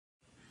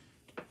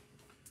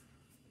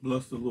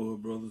Bless the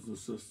Lord, brothers and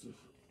sisters.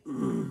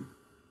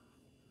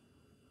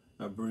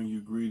 I bring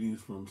you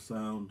greetings from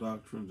Sound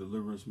Doctrine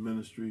Deliverance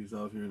Ministries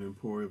out here in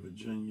Emporia,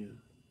 Virginia.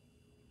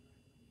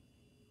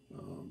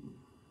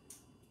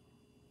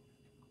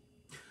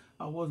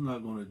 I was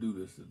not going to do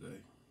this today.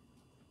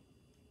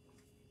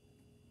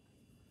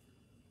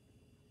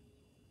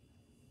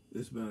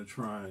 It's been a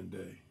trying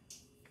day.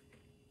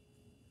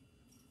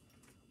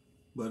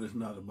 But it's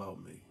not about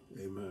me.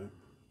 Amen.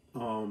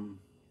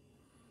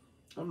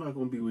 I'm not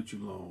going to be with you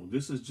long.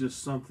 This is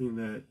just something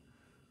that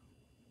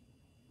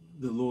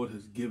the Lord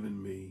has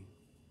given me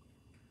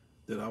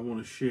that I want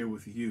to share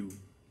with you.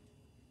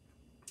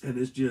 And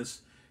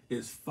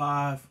it's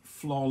 5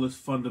 flawless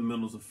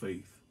fundamentals of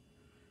faith.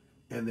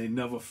 And they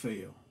never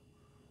fail.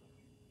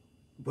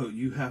 But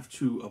you have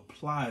to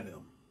apply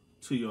them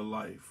to your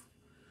life.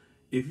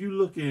 If you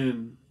look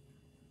in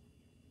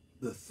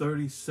the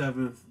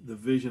 37th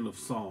division of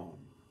Psalm,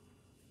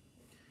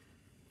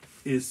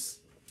 it's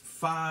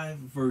 5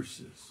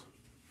 verses.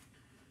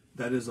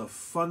 That is a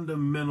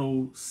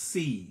fundamental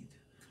seed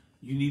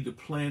you need to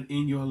plant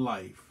in your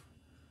life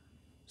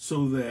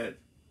so that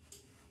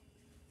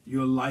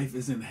your life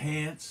is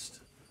enhanced,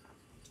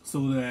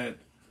 so that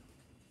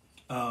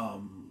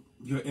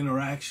your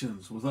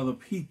interactions with other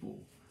people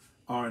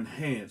are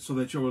enhanced, so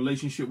that your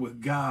relationship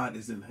with God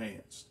is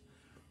enhanced.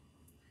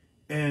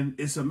 And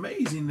it's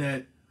amazing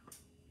that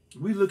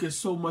we look at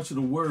so much of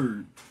the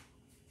Word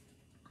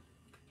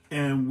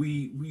and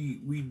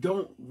we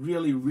don't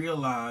really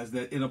realize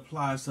that it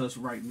applies to us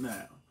right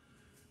now,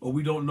 or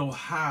we don't know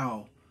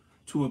how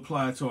to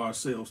apply it to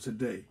ourselves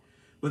today.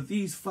 But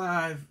these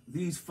five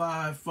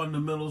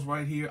fundamentals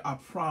right here, I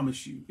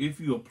promise you, if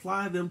you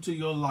apply them to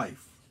your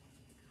life,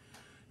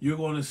 you're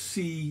going to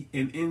see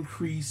an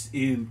increase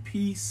in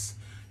peace.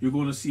 You're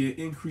going to see an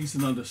increase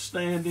in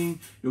understanding.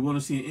 You're going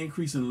to see an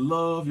increase in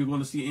love. You're going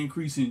to see an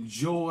increase in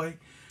joy.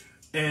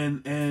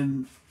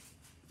 And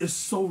it's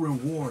so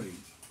rewarding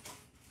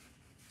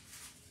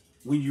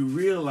when you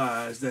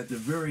realize that the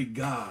very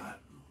God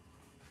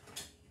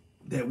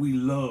that we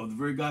love, the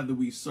very God that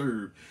we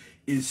serve,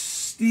 is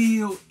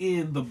still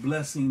in the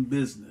blessing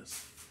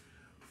business.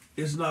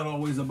 It's not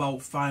always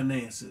about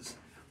finances.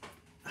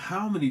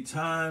 How many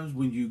times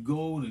when you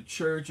go to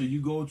church or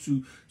you go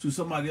to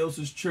somebody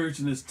else's church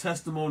and it's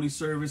testimony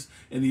service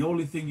and the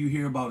only thing you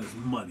hear about is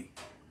money?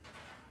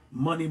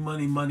 Money,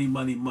 money, money,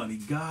 money, money.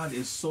 God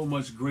is so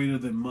much greater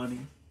than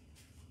money.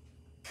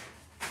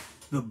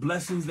 The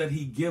blessings that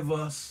he gives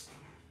us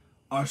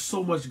are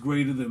so much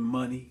greater than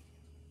money.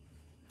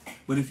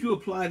 But if you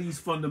apply these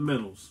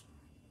fundamentals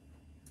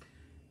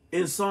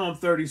in Psalm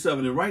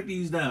 37, and write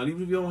these down,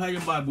 even if you don't have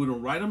your Bible,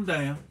 don't write them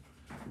down,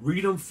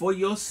 read them for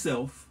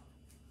yourself,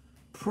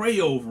 pray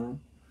over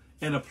them,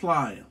 and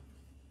apply them.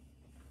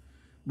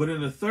 But in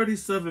the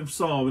 37th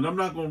Psalm, and I'm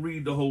not going to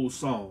read the whole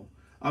Psalm,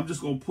 I'm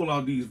just going to pull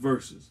out these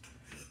verses.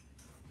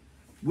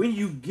 When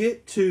you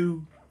get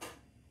to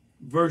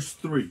verse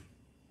 3,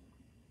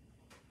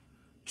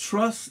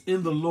 trust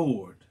in the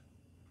Lord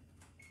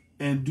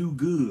and do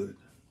good,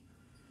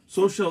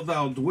 so shalt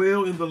thou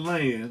dwell in the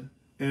land,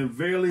 and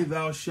verily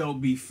thou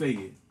shalt be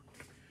fed.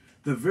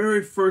 The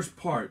very first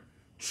part,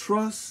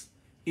 trust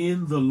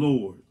in the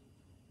Lord.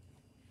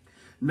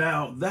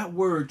 Now, that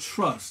word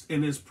trust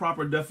in its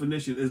proper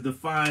definition is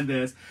defined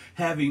as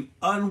having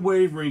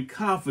unwavering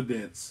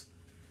confidence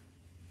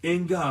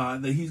in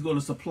God that he's going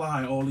to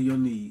supply all of your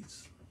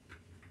needs.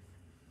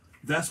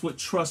 That's what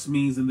trust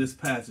means in this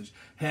passage.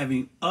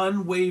 Having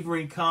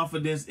unwavering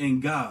confidence in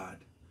God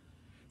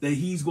that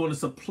he's going to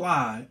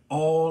supply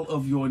all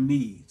of your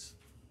needs.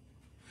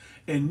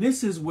 And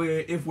this is where,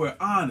 if we're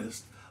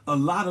honest, a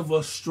lot of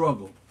us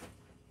struggle.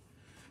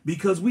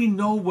 Because we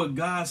know what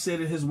God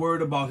said in his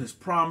word about his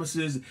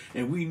promises,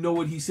 and we know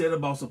what he said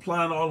about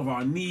supplying all of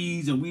our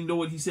needs, and we know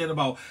what he said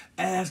about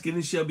asking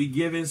and it shall be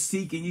given,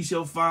 seeking you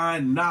shall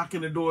find, knocking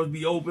the doors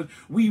be open.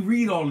 We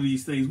read all of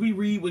these things. We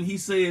read when he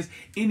says,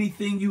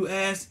 anything you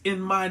ask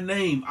in my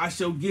name, I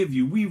shall give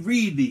you. We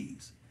read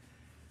these.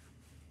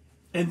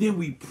 And then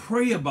we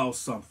pray about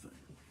something.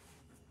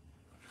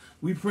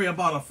 We pray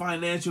about a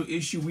financial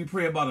issue. We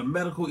pray about a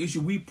medical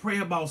issue. We pray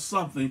about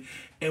something,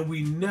 and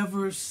we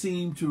never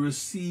seem to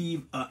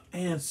receive an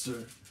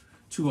answer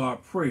to our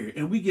prayer.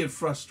 And we get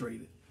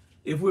frustrated,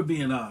 if we're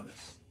being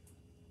honest.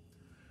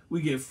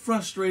 We get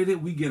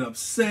frustrated. We get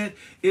upset.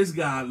 Is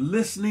God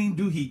listening?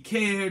 Do he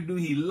care? Do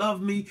he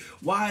love me?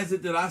 Why is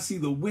it that I see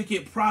the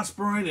wicked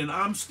prospering and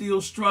I'm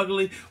still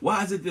struggling?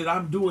 Why is it that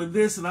I'm doing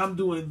this and I'm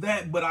doing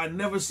that, but I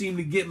never seem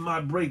to get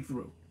my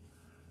breakthrough?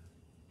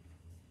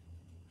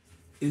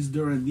 It's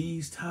during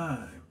these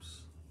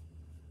times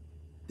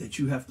that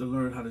you have to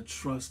learn how to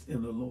trust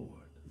in the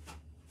Lord.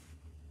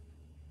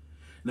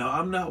 Now,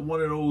 I'm not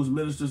one of those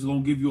ministers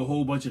going to give you a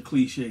whole bunch of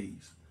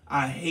cliches.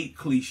 I hate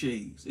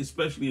cliches,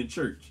 especially in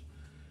church.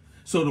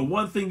 So the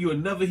one thing you'll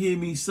never hear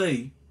me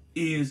say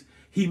is,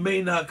 he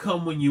may not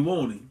come when you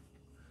want him,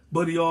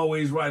 but he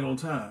always right on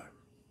time.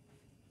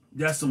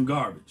 That's some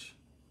garbage.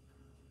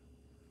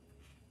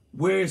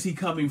 Where is he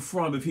coming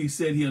from if he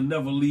said he'll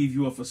never leave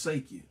you or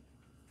forsake you?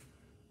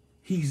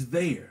 He's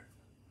there.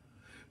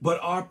 But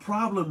our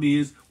problem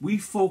is we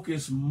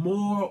focus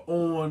more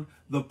on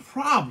the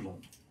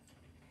problem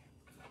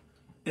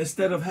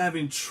instead of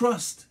having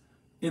trust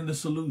in the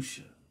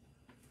solution.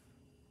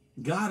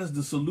 God is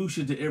the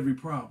solution to every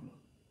problem.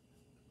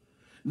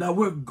 Now,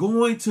 we're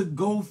going to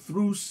go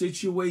through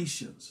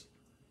situations.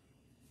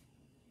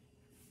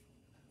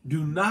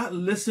 Do not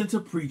listen to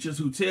preachers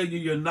who tell you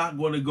you're not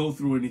going to go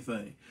through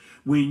anything.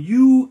 When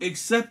you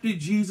accepted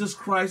Jesus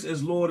Christ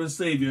as Lord and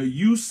Savior,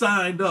 you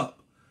signed up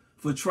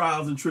for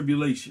trials and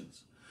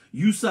tribulations.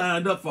 You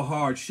signed up for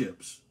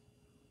hardships.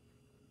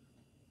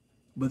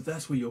 But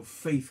that's where your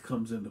faith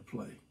comes into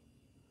play.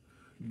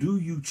 Do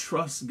you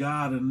trust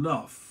God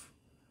enough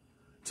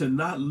to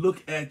not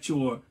look at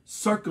your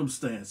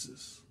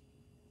circumstances,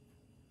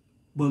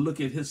 but look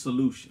at his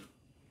solution?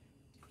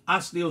 I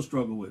still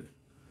struggle with it.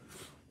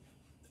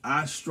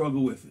 I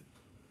struggle with it.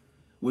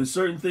 When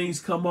certain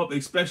things come up,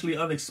 especially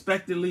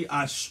unexpectedly,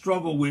 I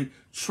struggle with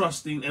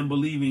trusting and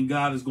believing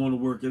God is going to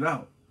work it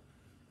out.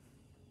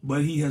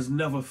 But he has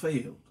never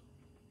failed.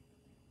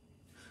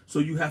 So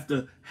you have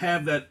to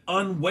have that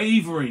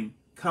unwavering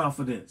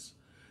confidence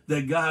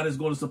that God is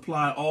going to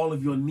supply all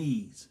of your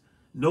needs.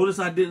 Notice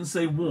I didn't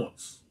say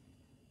wants.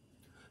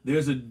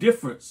 There's a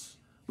difference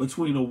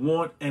between a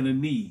want and a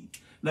need.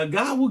 Now,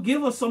 God will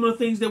give us some of the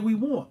things that we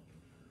want,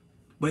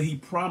 but he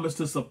promised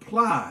to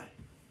supply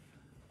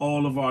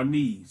all of our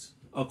needs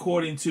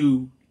according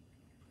to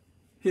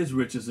his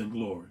riches and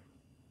glory.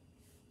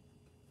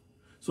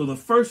 So the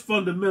first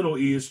fundamental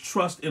is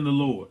trust in the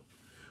Lord.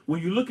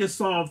 When you look at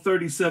Psalm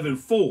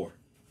 37:4,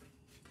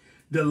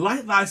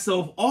 delight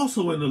thyself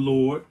also in the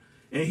Lord,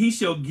 and he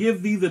shall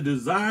give thee the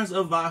desires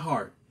of thy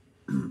heart.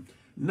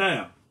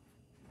 Now,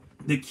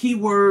 the key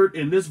word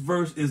in this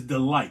verse is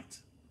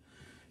delight.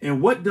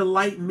 And what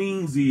delight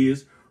means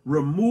is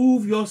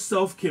remove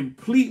yourself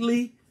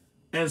completely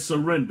and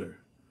surrender.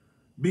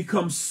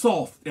 Become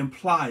soft and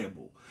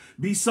pliable.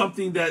 Be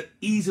something that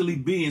easily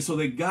bends so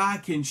that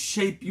God can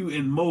shape you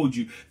and mold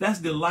you. That's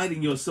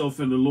delighting yourself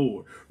in the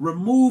Lord.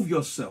 Remove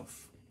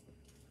yourself.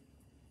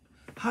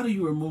 How do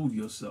you remove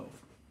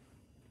yourself?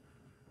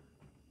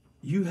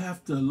 You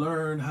have to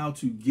learn how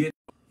to get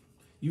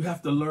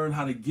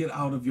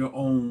out of your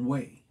own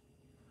way.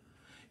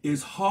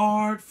 It's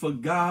hard for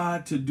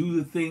God to do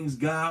the things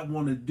God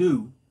want to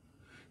do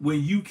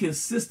when you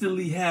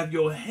consistently have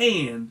your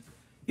hand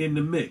in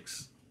the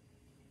mix.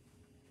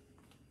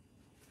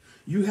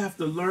 You have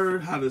to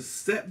learn how to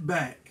step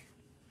back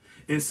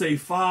and say,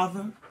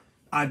 Father,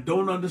 I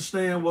don't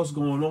understand what's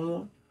going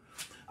on.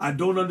 I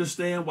don't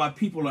understand why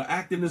people are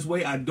acting this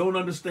way. I don't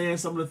understand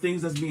some of the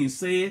things that's being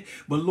said.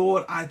 But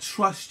Lord, I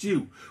trust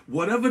you.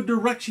 Whatever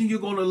direction you're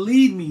going to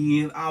lead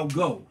me in, I'll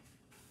go.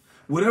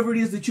 Whatever it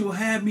is that you'll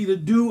have me to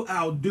do,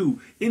 I'll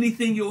do.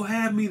 Anything you'll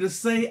have me to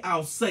say,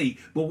 I'll say.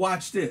 But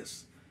watch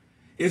this.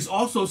 It's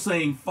also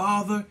saying,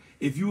 Father,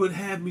 if you would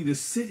have me to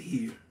sit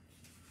here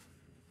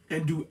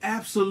and do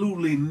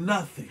absolutely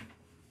nothing,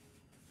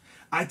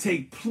 I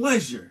take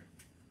pleasure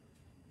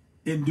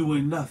in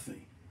doing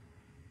nothing.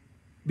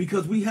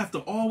 Because we have to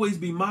always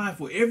be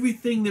mindful.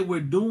 Everything that we're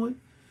doing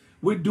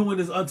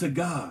is unto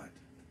God.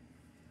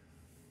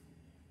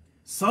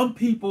 Some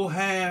people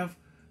have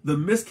the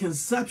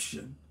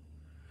misconception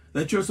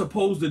that you're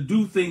supposed to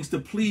do things to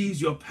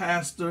please your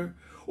pastor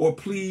or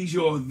please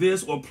your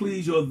this or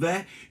please your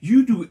that.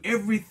 You do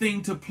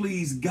everything to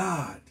please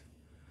God.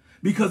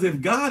 Because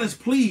if God is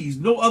pleased,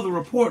 no other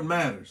report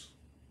matters.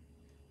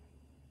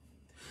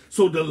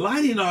 So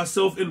delighting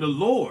ourselves in the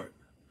Lord,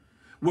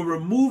 we're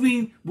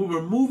removing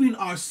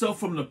ourselves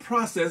from the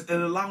process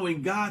and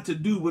allowing God to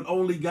do what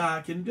only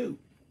God can do.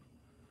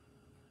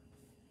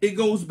 It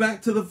goes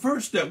back to the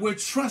first step. We're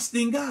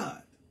trusting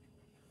God.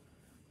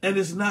 And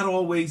it's not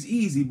always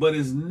easy, but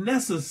it's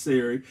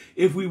necessary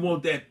if we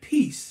want that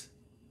peace.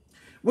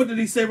 What did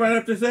he say right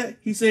after that?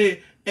 He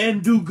said,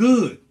 and do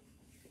good.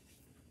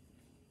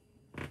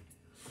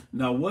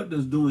 Now, what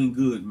does doing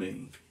good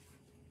mean?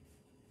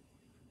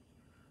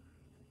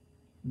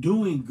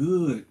 Doing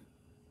good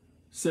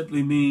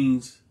simply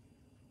means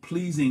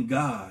pleasing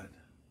God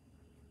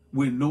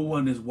when no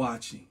one is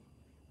watching.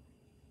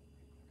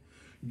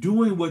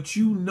 Doing what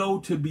you know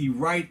to be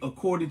right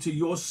according to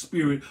your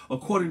spirit,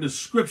 according to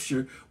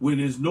Scripture, when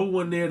there's no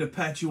one there to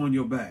pat you on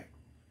your back.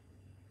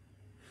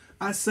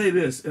 I say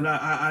this, and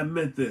I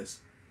meant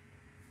this.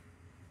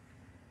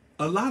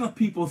 A lot of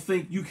people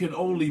think you can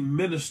only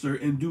minister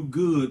and do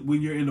good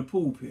when you're in the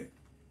pulpit.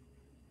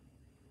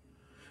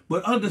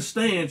 But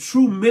understand,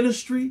 true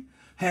ministry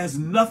has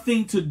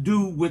nothing to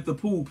do with the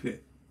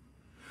pulpit.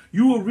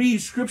 You will read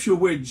Scripture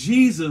where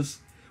Jesus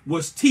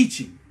was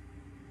teaching.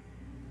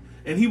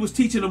 And he was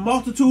teaching a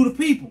multitude of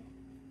people.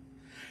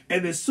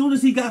 And as soon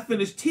as he got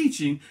finished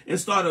teaching and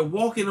started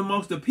walking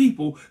amongst the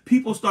people,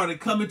 people started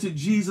coming to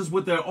Jesus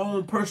with their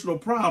own personal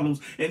problems,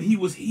 and he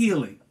was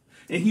healing.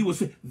 And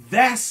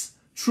that's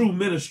true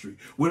ministry.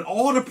 When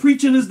all the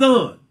preaching is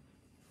done,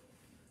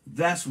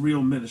 that's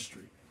real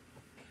ministry.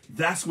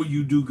 That's where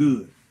you do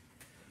good.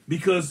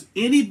 Because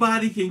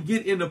anybody can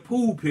get in the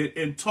pulpit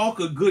and talk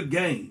a good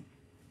game.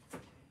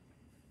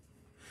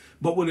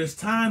 But when it's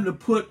time to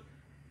put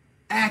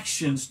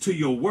actions to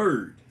your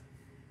word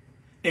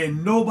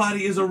and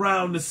nobody is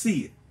around to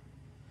see it,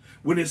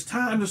 when it's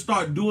time to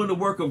start doing the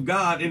work of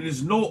God and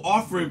there's no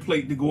offering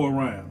plate to go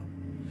around,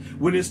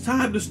 when it's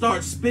time to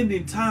start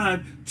spending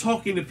time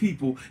talking to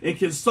people and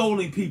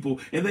consoling people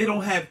and they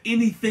don't have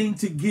anything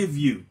to give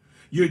you,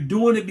 you're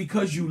doing it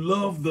because you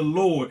love the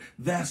Lord.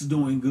 That's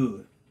doing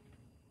good.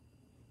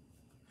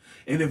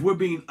 And if we're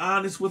being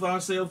honest with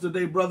ourselves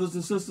today, brothers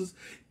and sisters,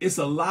 it's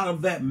a lot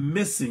of that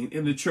missing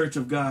in the church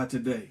of God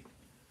today.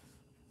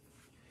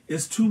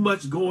 It's too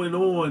much going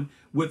on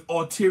with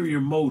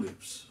ulterior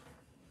motives.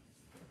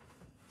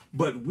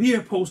 But we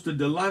are supposed to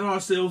delight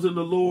ourselves in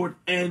the Lord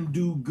and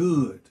do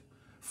good.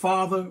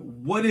 Father,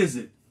 what is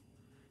it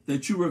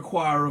that you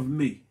require of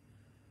me?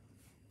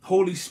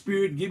 Holy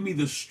Spirit, give me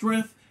the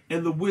strength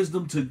and the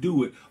wisdom to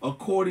do it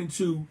according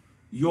to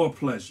your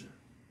pleasure.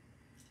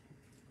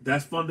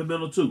 That's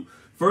fundamental too.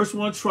 First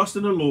one, trust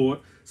in the Lord.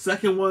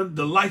 Second one,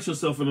 delight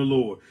yourself in the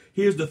Lord.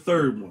 Here's the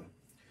third one.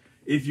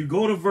 If you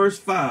go to verse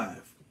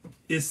 5,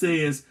 it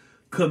says,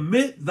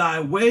 commit thy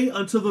way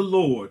unto the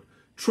Lord.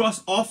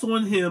 Trust also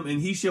in him,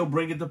 and he shall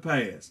bring it to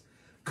pass.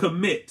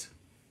 Commit.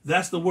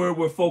 That's the word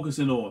we're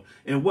focusing on.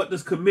 And what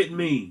does commit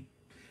mean?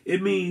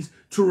 It means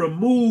to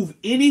remove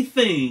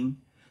anything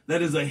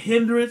that is a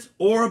hindrance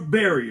or a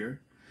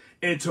barrier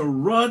and to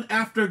run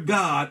after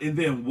God and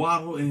then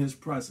waddle in his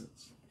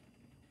presence.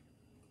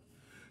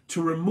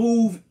 To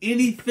remove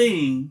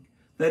anything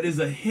that is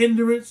a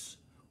hindrance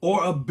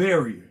or a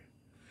barrier.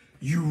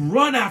 You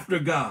run after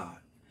God.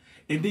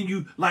 And then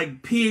you,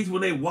 like pigs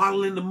when they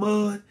waddle in the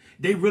mud,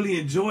 they really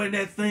enjoying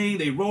that thing.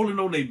 They rolling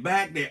on their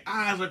back. Their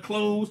eyes are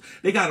closed.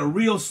 They got a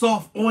real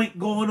soft oink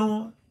going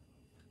on.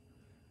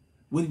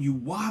 When you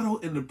waddle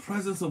in the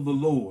presence of the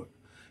Lord,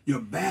 you're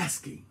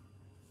basking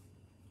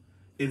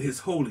in his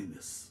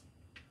holiness.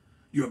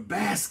 You're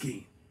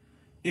basking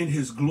in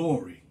his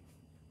glory.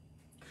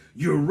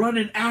 You're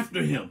running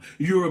after him.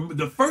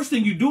 The first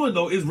thing you're doing,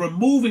 though, is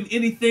removing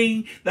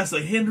anything that's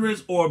a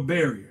hindrance or a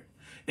barrier.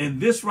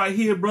 And this right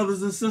here,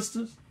 brothers and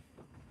sisters,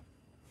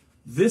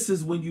 this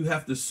is when you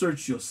have to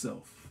search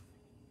yourself.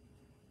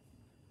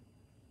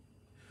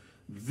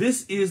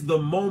 This is the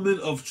moment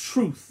of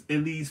truth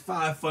in these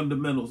 5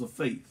 fundamentals of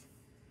faith.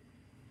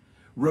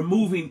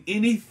 Removing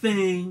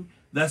anything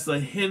that's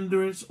a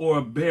hindrance or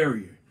a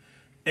barrier.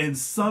 And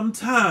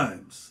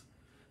sometimes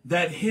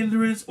that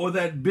hindrance or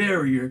that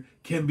barrier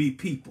can be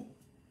people.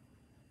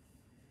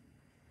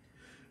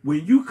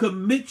 When you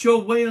commit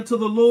your way unto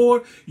the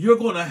Lord, you're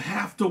going to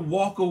have to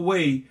walk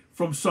away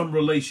from some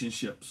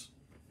relationships.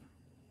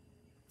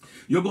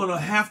 You're going to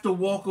have to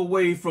walk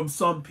away from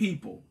some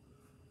people.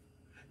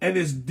 And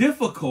it's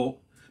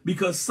difficult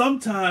because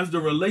sometimes the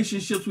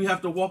relationships we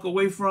have to walk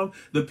away from,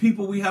 the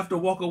people we have to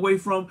walk away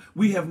from,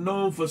 we have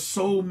known for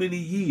so many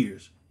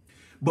years.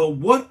 But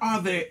what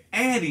are they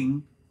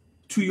adding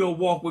to your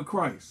walk with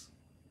Christ?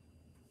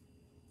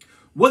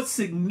 What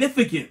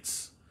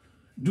significance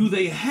do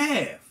they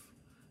have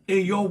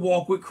in your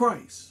walk with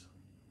Christ?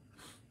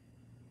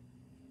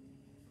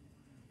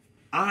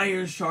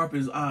 Iron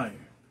sharpens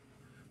iron.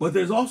 But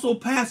there's also a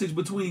passage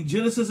between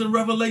Genesis and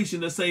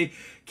Revelation that say,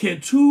 can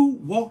two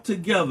walk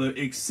together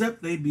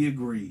except they be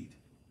agreed?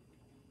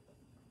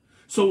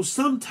 So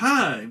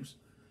sometimes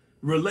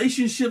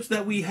relationships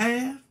that we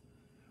have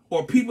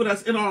or people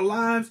that's in our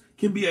lives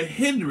can be a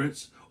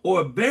hindrance or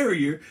a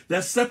barrier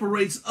that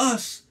separates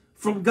us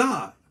from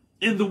God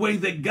in the way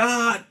that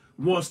God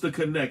wants the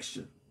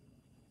connection.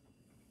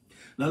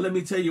 Now, let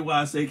me tell you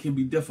why I say it can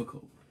be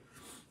difficult.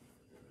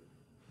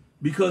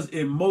 Because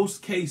in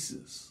most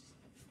cases,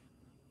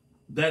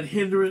 that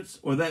hindrance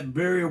or that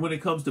barrier when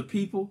it comes to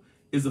people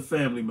is a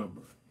family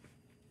member.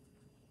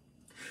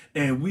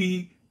 And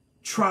we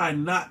try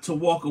not to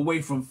walk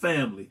away from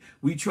family.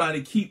 We try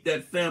to keep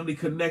that family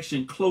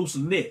connection close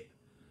knit.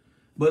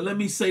 But let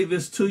me say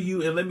this to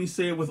you, and let me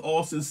say it with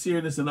all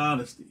sincereness and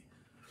honesty.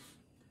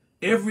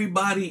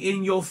 Everybody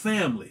in your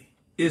family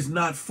is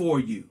not for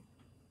you.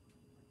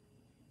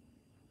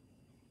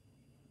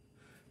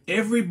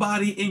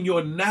 Everybody in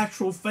your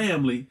natural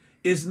family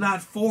is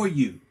not for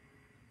you.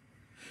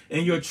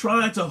 And you're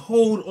trying to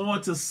hold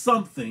on to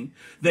something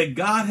that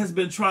God has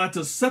been trying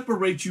to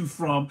separate you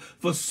from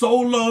for so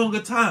long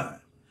a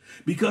time.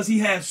 Because he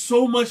has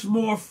so much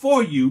more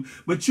for you,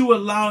 but you're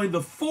allowing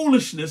the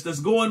foolishness that's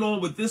going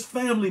on with this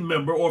family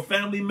member or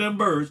family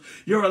members,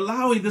 you're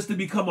allowing this to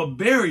become a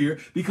barrier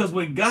because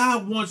when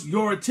God wants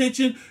your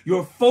attention,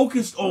 you're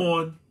focused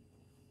on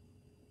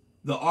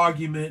the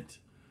argument,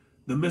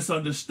 the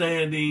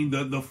misunderstanding,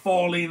 the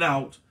falling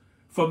out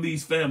from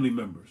these family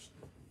members.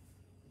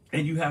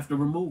 And you have to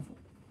remove them.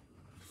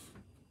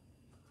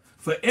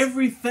 For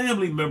every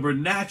family member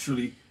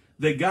naturally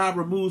that God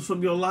removes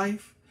from your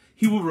life,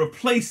 he will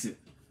replace it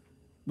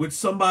with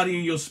somebody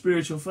in your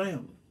spiritual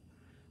family.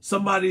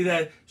 Somebody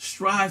that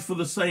strives for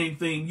the same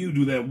thing you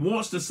do, that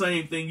wants the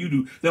same thing you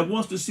do, that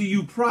wants to see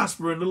you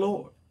prosper in the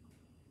Lord.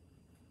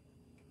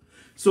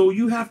 So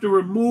you have to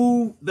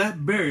remove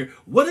that barrier.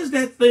 What is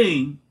that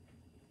thing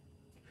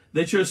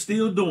that you're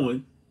still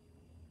doing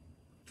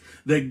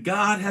that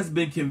God has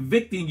been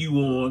convicting you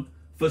on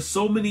for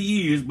so many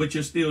years, but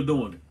you're still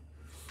doing it?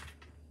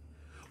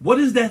 What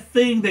is that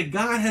thing that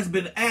God has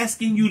been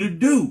asking you to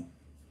do,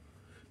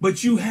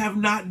 but you have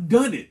not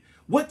done it?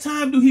 What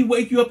time do he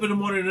wake you up in the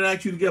morning and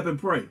ask you to get up and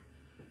pray?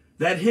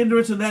 That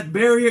hindrance and that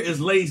barrier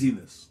is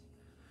laziness.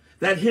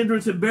 That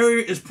hindrance and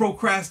barrier is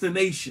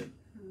procrastination.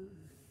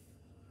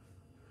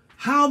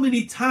 How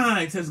many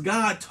times has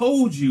God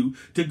told you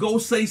to go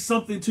say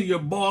something to your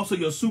boss or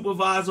your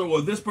supervisor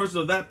or this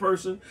person or that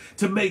person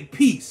to make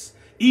peace,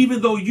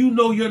 even though you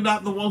know you're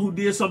not the one who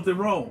did something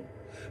wrong?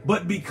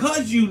 But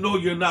because you know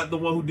you're not the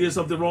one who did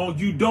something wrong,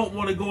 you don't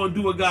want to go and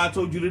do what God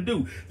told you to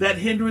do. That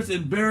hindrance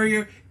and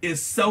barrier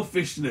is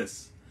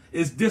selfishness,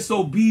 is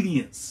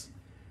disobedience.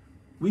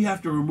 We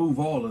have to remove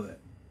all of that.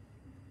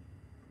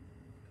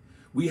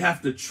 We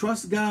have to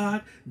trust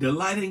God,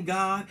 delight in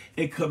God,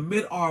 and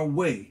commit our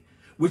way,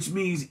 which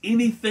means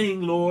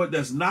anything, Lord,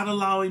 that's not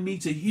allowing me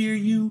to hear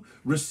you,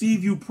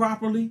 receive you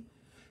properly,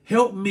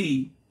 help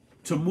me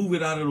to move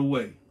it out of the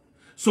way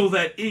so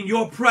that in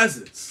your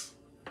presence,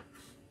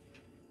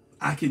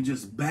 I can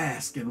just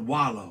bask and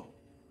wallow.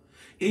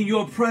 In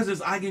your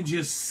presence, I can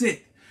just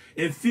sit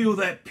and feel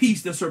that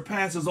peace that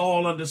surpasses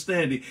all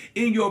understanding.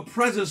 In your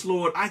presence,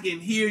 Lord, I can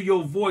hear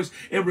your voice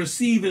and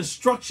receive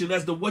instruction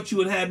as to what you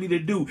would have me to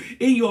do.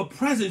 In your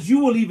presence, you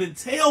will even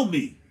tell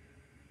me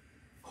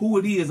who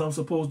it is I'm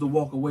supposed to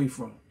walk away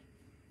from.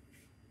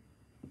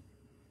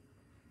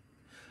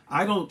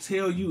 I don't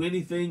tell you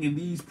anything in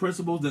these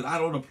principles that I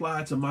don't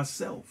apply to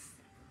myself.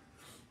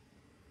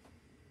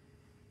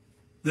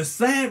 The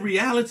sad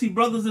reality,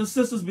 brothers and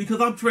sisters,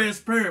 because I'm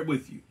transparent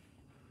with you,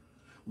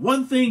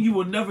 one thing you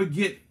will never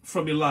get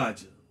from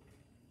Elijah,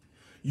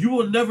 you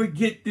will never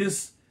get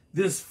this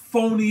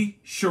phony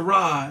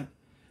charade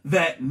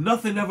that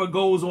nothing ever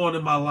goes on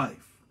in my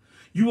life.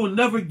 You will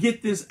never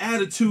get this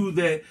attitude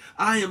that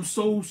I am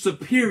so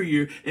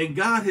superior and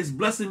God is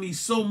blessing me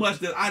so much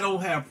that I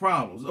don't have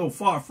problems. Oh,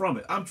 far from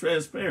it. I'm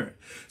transparent.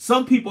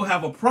 Some people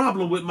have a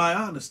problem with my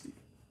honesty,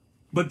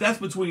 but that's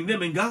between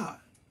them and God.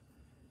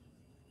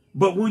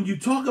 But when you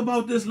talk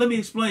about this, let me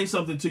explain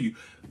something to you.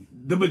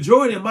 The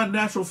majority of my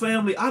natural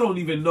family, I don't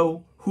even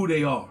know who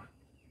they are.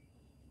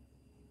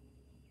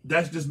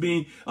 That's just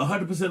being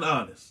 100%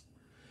 honest.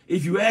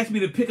 If you asked me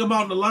to pick them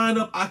out in the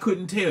lineup, I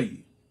couldn't tell you.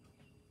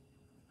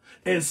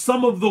 And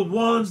some of the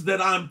ones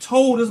that I'm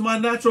told is my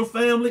natural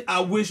family,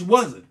 I wish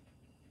wasn't.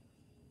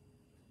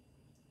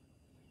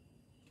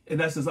 And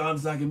that's as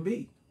honest as I can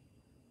be.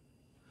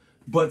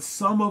 But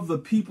some of the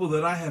people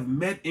that I have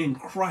met in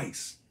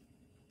Christ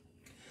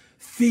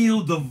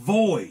feel the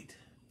void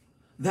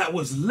that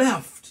was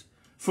left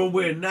from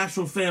where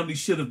natural family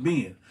should have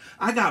been.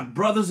 I got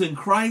brothers in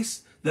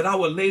Christ that I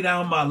would lay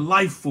down my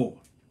life for.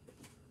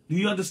 Do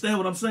you understand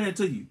what I'm saying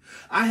to you?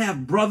 I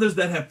have brothers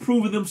that have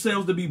proven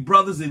themselves to be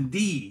brothers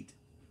indeed.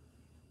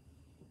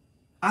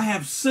 I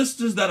have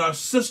sisters that are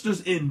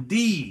sisters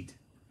indeed.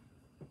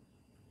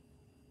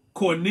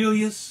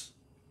 Cornelius,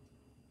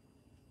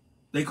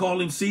 they call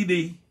him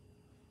CD.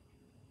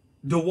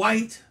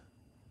 Dwight,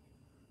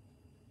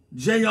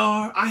 JR,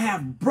 I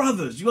have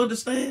brothers, you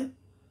understand?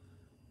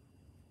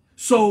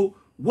 So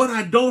what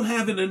I don't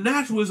have in the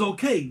natural is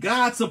okay.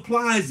 God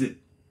supplies it.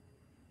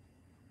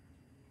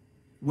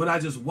 When I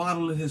just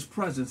waddle in his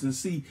presence and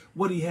see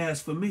what he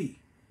has for me.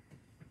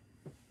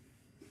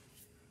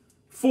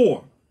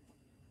 4,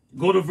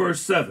 go to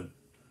verse 7.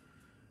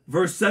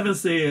 Verse 7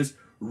 says,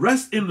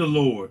 rest in the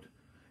Lord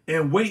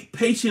and wait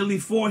patiently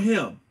for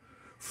him.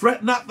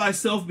 Fret not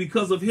thyself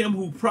because of him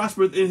who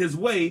prospereth in his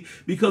way,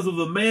 because of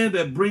the man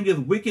that bringeth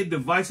wicked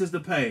devices to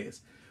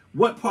pass.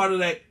 What part of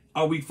that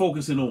are we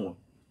focusing on?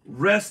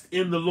 Rest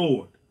in the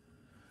Lord.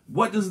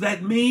 What does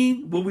that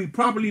mean when we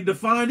properly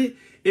define it?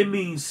 It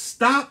means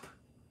stop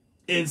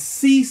and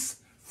cease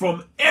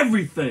from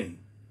everything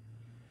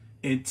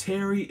and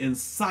tarry in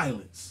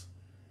silence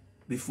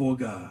before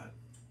God.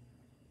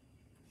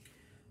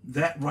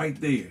 That right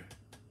there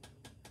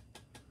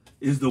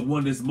is the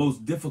one that's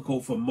most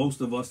difficult for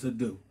most of us to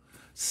do.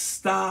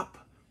 Stop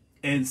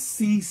and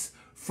cease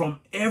from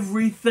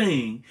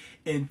everything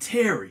and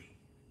tarry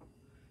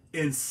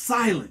in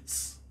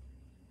silence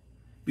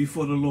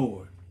before the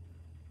Lord.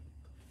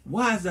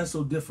 Why is that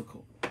so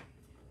difficult?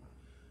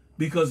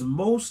 Because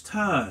most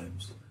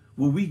times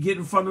when we get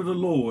in front of the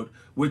Lord,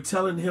 we're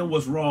telling him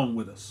what's wrong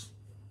with us.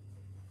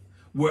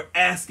 We're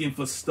asking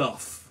for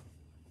stuff.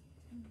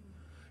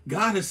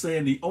 God is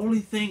saying the only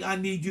thing I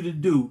need you to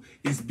do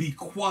is be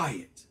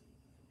quiet.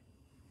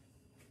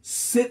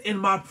 Sit in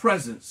my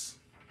presence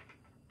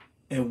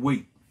and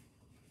wait.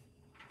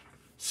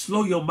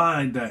 Slow your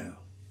mind down.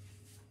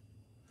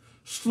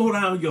 Slow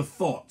down your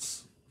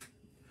thoughts.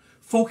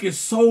 Focus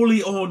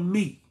solely on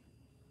me.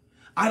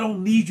 I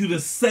don't need you to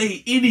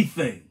say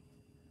anything.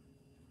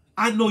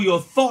 I know your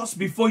thoughts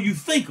before you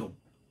think them.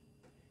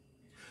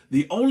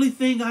 The only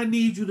thing I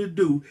need you to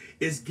do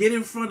is get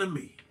in front of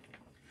me.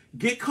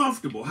 Get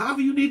comfortable.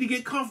 However you need to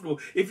get comfortable.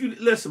 If you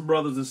listen,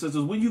 brothers and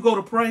sisters, when you go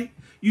to pray,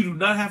 you do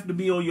not have to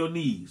be on your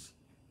knees.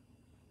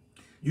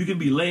 You can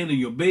be laying in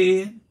your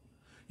bed.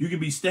 You can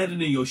be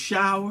standing in your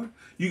shower.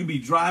 You can be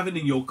driving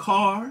in your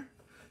car.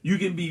 You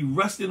can be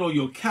resting on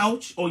your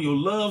couch, on your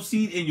love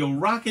seat, in your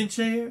rocking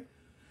chair.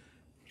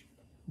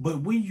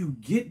 But when you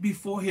get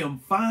before him,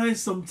 find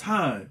some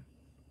time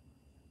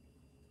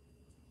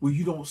where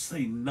you don't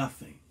say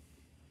nothing.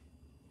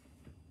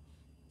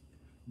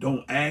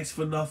 Don't ask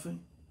for nothing.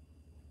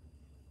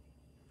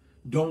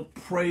 Don't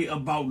pray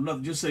about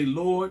nothing. Just say,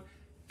 Lord,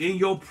 in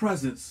your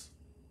presence,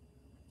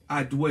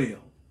 I dwell.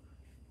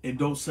 And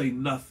don't say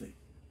nothing.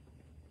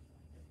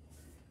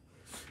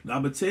 Now,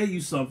 I'm going to tell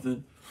you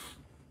something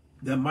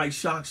that might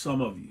shock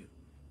some of you,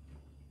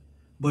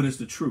 but it's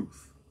the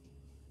truth.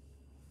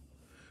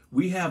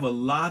 We have a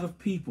lot of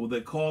people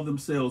that call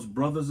themselves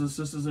brothers and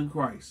sisters in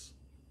Christ.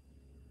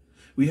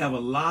 We have a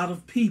lot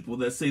of people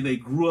that say they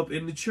grew up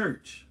in the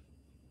church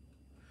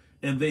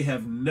and they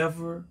have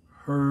never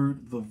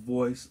heard the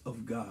voice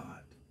of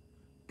God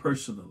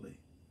personally.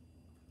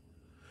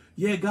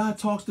 Yeah, God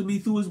talks to me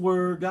through his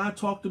word. God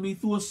talked to me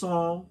through a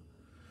song.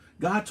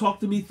 God talked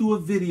to me through a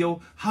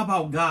video. How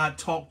about God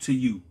talk to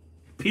you?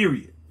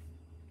 Period.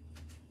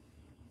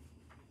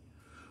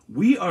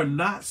 We are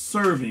not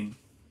serving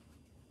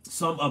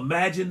some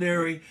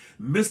imaginary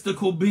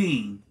mystical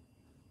being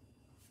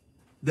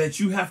that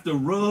you have to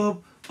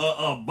rub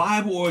a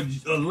Bible or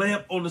a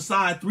lamp on the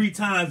side 3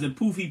 times and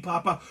poof, he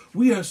pop out.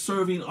 We are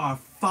serving our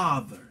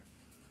Father.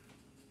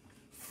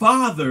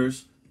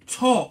 Fathers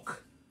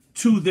talk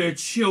to their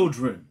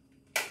children.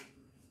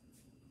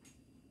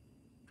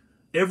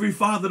 Every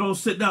father don't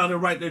sit down and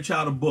write their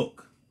child a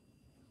book.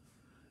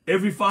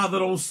 Every father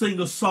don't sing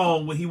a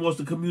song when he wants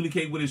to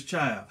communicate with his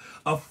child.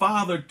 A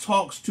father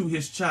talks to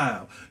his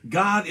child.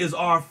 God is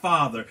our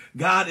Father.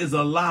 God is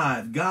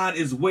alive. God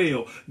is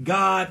well.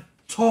 God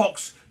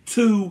talks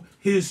to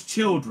his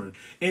children.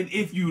 And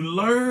if you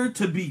learn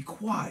to be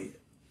quiet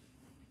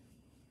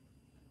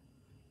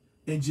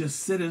and just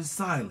sit in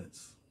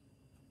silence,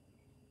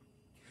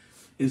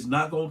 it's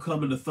not going to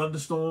come in a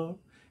thunderstorm.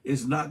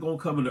 It's not going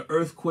to come in an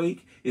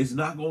earthquake. It's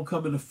not going to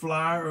come in a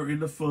fire or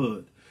in a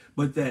flood.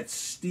 But that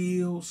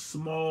still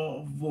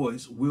small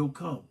voice will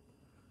come.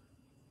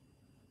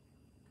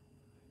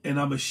 And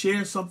I'm going to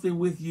share something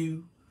with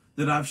you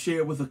that I've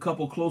shared with a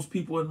couple close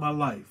people in my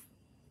life.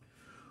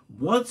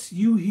 Once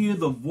you hear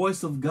the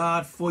voice of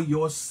God for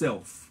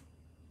yourself,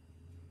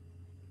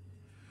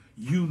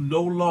 you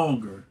no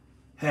longer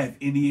have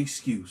any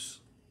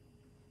excuse.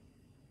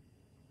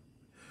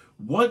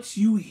 Once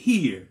you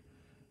hear,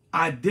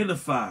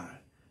 identify,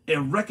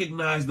 and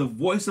recognize the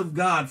voice of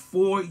God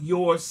for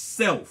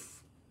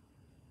yourself,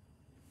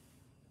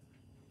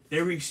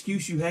 every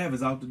excuse you have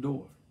is out the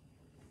door.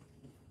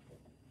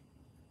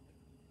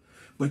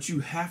 But you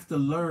have to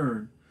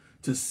learn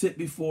to sit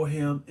before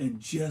him and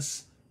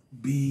just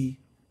be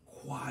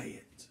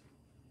quiet.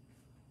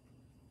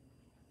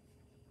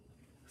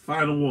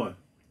 Final one.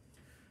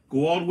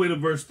 Go all the way to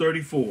verse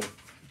 34.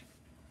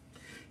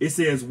 It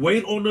says,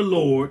 wait on the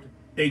Lord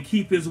and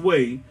keep his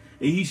way,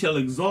 and he shall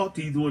exalt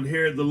thee to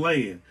inherit the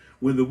land.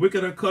 When the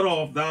wicked are cut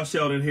off, thou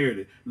shalt inherit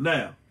it.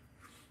 Now,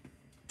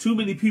 too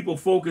many people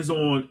focus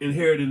on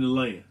inheriting the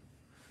land.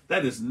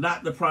 That is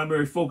not the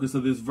primary focus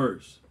of this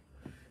verse.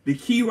 The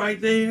key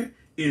right there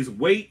is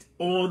wait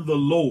on the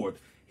Lord.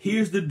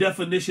 Here's the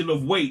definition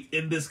of wait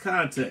in this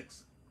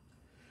context.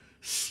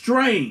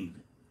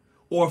 Strain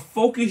or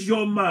focus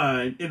your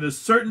mind in a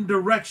certain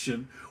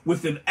direction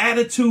with an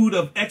attitude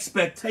of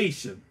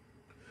expectation,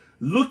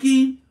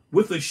 looking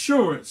with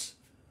assurance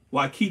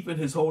while keeping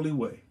his holy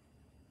way.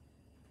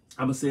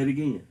 I'm going to say it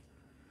again.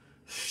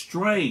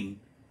 Strain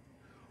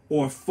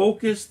or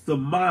focus the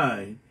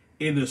mind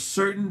in a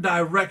certain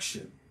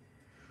direction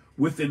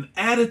with an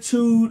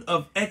attitude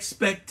of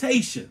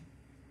expectation,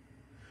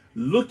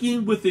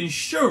 looking with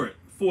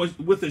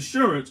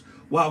assurance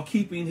while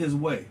keeping his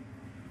way.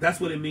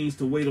 That's what it means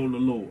to wait on the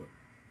Lord.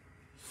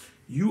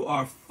 You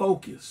are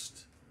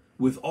focused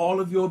with all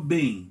of your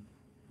being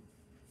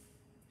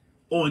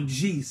on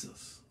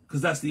Jesus,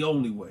 because that's the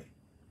only way.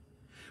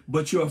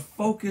 But you're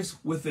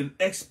focused with an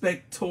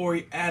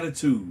expectory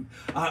attitude.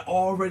 I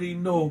already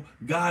know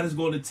God is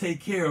going to take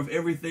care of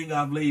everything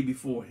I've laid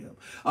before him.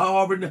 I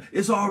already know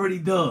it's already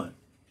done.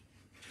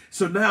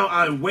 So now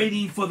I'm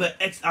waiting for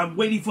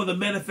the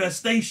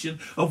manifestation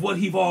of what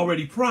he's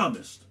already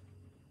promised.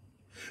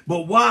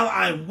 But while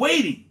I'm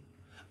waiting,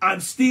 I'm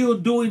still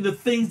doing the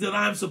things that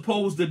I'm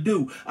supposed to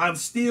do. I'm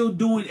still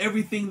doing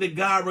everything that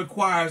God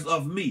requires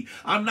of me.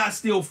 I'm not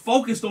still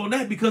focused on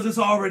that because it's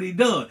already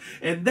done.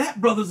 And that,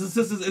 brothers and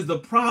sisters, is the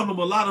problem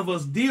a lot of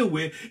us deal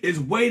with, is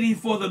waiting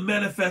for the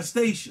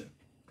manifestation.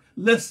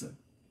 Listen,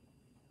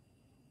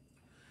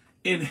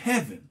 in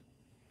heaven,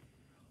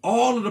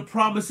 all of the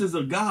promises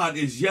of God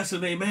is yes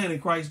and amen in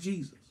Christ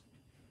Jesus.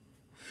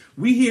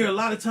 We hear a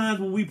lot of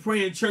times when we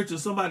pray in church and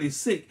somebody's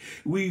sick,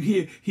 we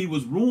hear he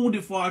was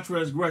wounded for our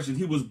transgression.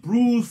 He was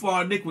bruised for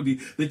our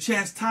iniquity. The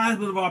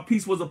chastisement of our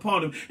peace was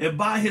upon him. And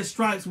by his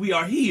stripes we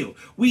are healed.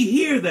 We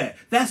hear that.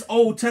 That's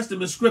Old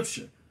Testament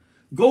scripture.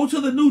 Go to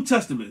the New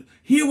Testament.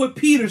 Hear what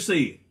Peter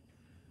said.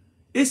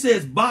 It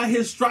says, by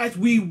his stripes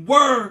we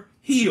were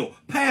healed.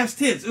 Past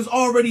tense, it's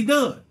already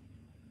done.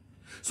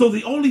 So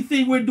the only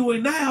thing we're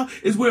doing now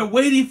is we're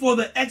waiting for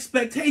the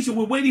expectation.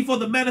 We're waiting for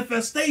the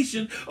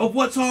manifestation of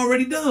what's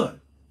already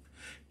done.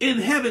 In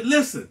heaven,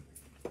 listen,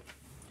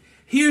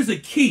 here's a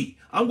key.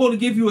 I'm going to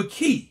give you a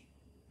key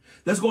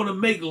that's going to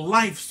make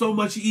life so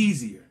much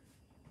easier.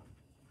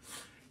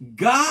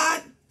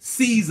 God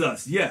sees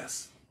us,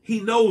 yes. He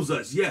knows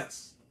us,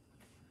 yes.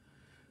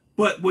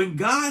 But when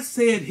God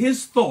said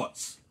his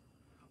thoughts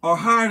are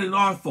higher than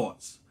our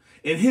thoughts,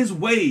 and his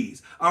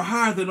ways are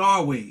higher than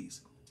our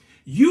ways,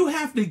 you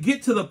have to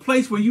get to the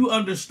place where you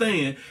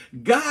understand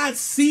God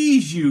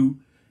sees you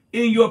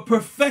in your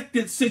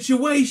perfected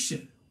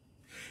situation.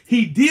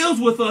 He deals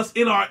with us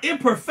in our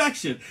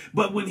imperfection,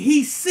 but when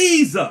he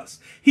sees us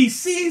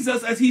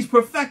as he's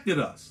perfected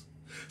us.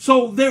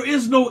 So there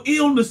is no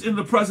illness in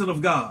the presence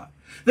of God.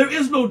 There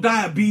is no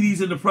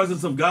diabetes in the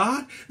presence of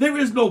God. There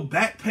is no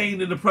back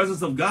pain in the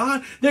presence of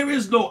God. There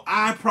is no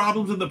eye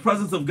problems in the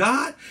presence of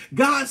God.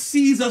 God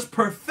sees us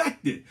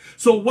perfected.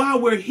 So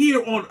while we're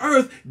here on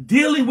earth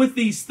dealing with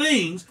these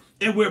things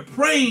and we're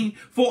praying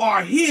for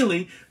our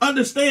healing,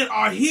 understand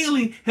our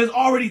healing has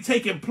already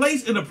taken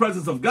place in the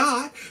presence of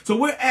God. So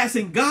we're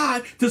asking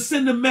God to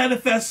send a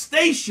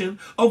manifestation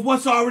of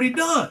what's already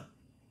done.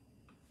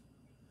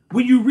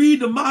 When you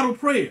read the model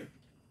prayer,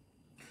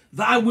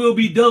 thy will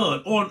be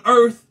done on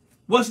earth.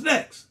 What's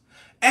next?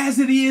 As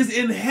it is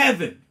in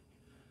heaven.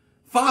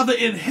 Father,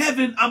 in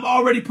heaven, I'm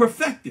already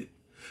perfected.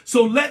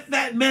 So let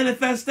that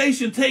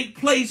manifestation take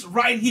place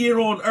right here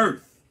on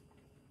earth.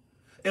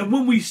 And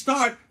when we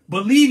start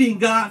believing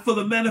God for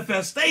the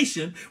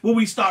manifestation, when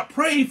we start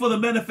praying for the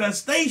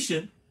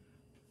manifestation,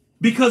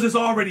 because it's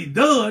already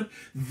done,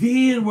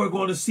 then we're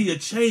going to see a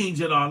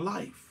change in our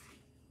life.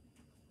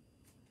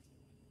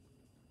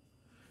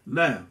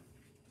 Now,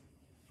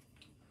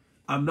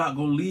 I'm not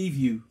going to leave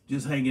you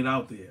just hanging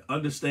out there.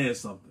 Understand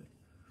something.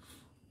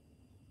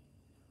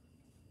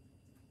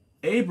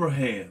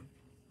 Abraham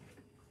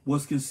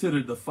was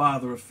considered the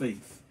father of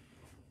faith.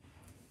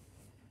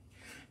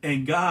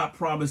 And God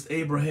promised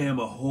Abraham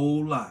a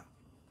whole lot.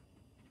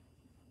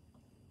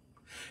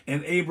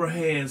 And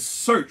Abraham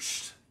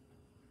searched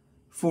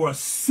for a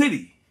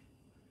city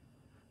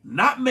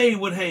not made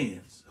with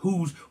hands,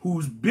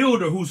 whose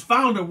builder, whose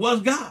founder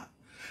was God.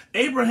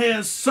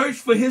 Abraham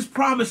searched for his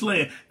promised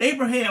land.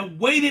 Abraham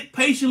waited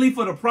patiently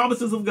for the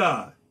promises of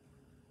God.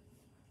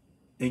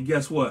 And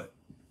guess what?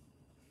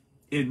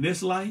 In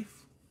this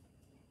life,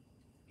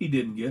 he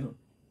didn't get them.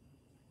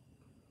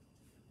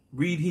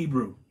 Read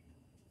Hebrew.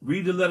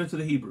 Read the letter to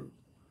the Hebrews.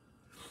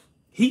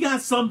 He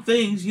got some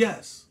things,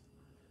 yes.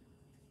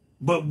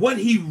 But what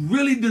he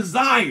really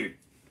desired,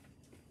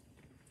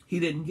 he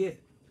didn't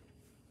get.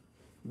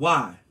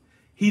 Why?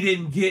 He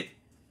didn't get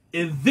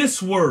in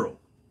this world.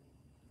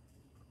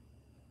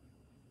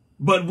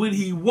 But when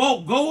he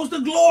goes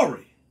to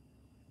glory,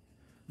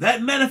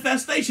 that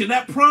manifestation,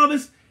 that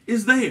promise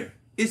is there.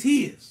 It's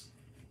his.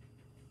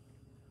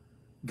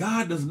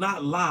 God does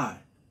not lie.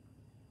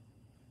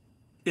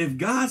 If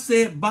God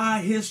said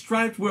by his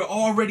stripes we're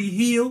already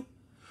healed,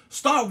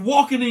 start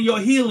walking in your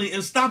healing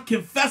and stop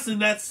confessing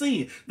that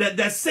sin,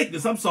 that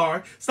sickness. I'm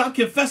sorry. Stop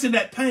confessing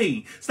that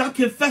pain. Stop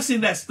confessing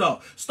that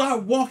stuff.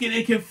 Start walking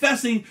and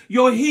confessing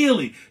your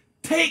healing.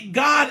 Take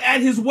God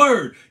at his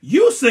word.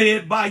 You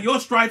said, by your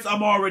stripes,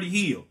 I'm already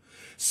healed.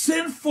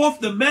 Send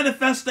forth the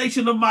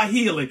manifestation of my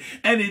healing.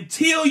 And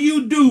until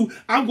you do,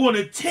 I'm going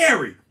to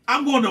tarry.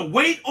 I'm going to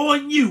wait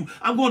on you.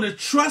 I'm going to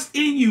trust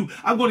in you.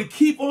 I'm going to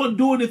keep on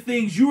doing the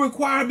things you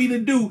require me to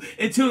do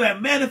until that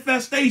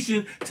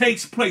manifestation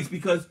takes place,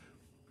 because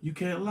you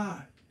can't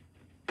lie.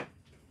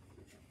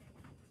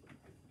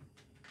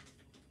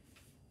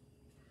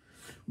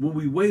 When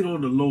we wait on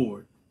the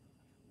Lord,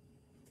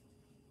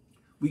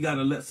 we got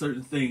to let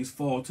certain things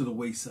fall to the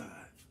wayside.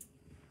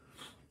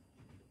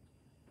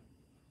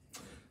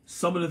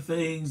 Some of the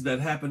things that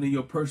happen in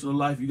your personal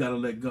life, you got to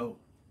let go.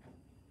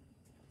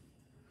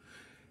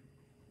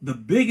 The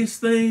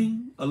biggest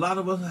thing a lot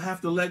of us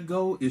have to let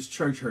go is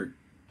church hurt.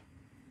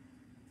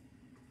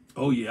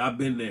 Oh yeah, I've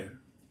been there.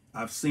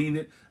 I've seen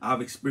it.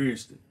 I've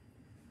experienced it.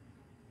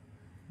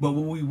 But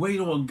when we wait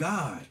on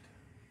God,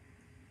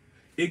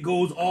 it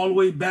goes all the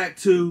way back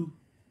to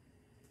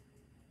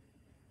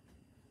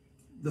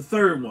the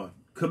third one,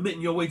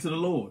 committing your way to the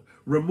Lord,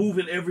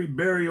 removing every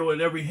barrier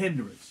and every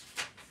hindrance.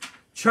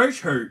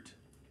 Church hurt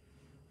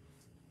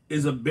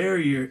is a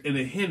barrier and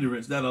a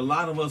hindrance that a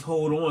lot of us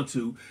hold on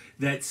to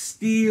that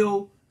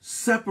still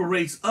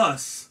separates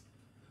us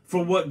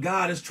from what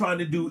God is trying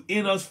to do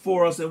in us,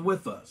 for us, and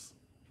with us.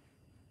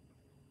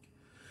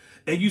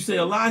 And you say,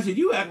 Elijah,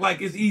 you act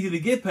like it's easy to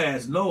get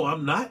past. No,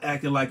 I'm not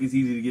acting like it's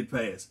easy to get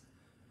past.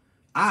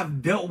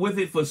 I've dealt with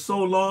it for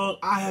so long,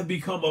 I have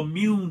become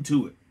immune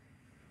to it.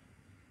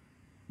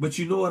 But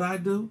you know what I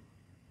do?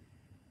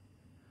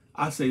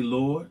 I say,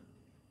 Lord,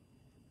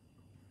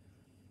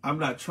 I'm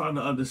not trying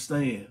to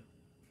understand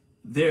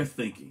their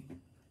thinking.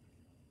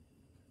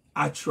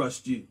 I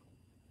trust you.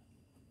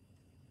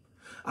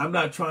 I'm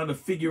not trying to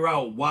figure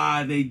out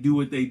why they do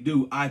what they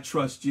do. I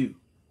trust you.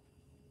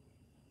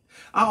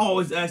 I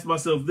always ask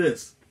myself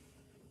this.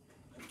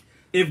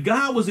 If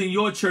God was in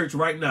your church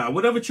right now,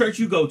 whatever church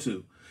you go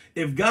to,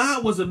 if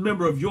God was a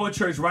member of your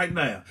church right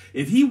now,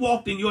 if he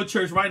walked in your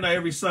church right now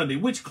every Sunday,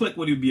 which clique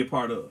would he be a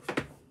part of?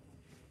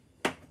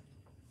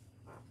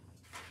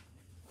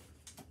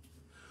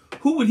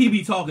 Who would he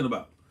be talking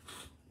about?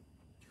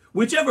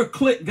 Whichever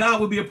clique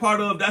God would be a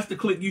part of, that's the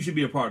clique you should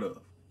be a part of.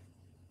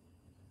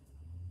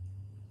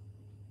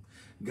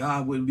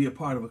 God wouldn't be a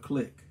part of a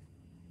clique.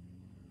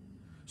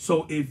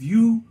 So if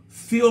you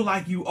feel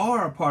like you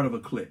are a part of a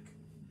clique,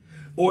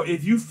 or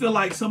if you feel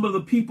like some of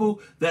the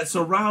people that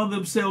surround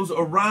themselves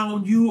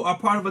around you are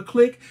part of a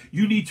clique,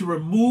 you need to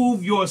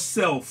remove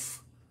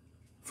yourself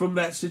from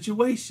that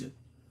situation.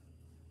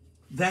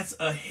 That's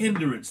a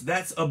hindrance.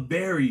 That's a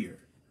barrier.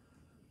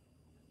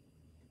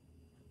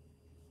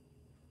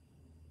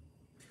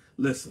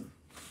 Listen,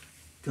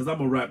 because I'm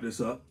going to wrap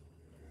this up.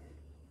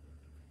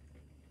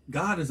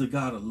 God is a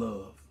God of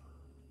love.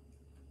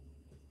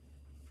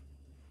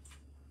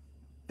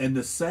 And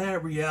the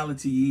sad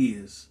reality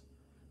is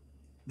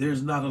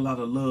there's not a lot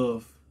of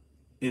love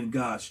in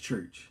God's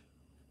church.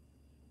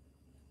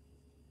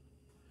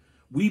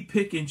 We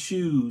pick and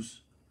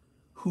choose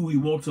who we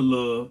want to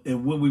love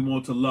and when we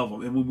want to love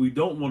them. And when we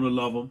don't want to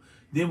love them,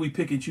 then we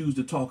pick and choose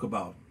to talk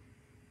about them.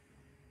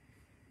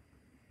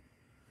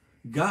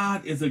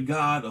 God is a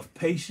God of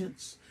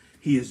patience.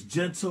 He is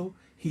gentle.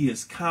 He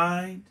is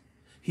kind.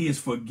 He is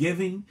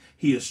forgiving.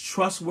 He is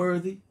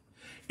trustworthy.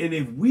 And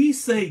if we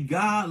say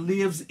God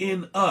lives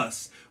in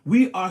us,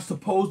 we are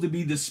supposed to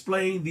be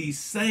displaying these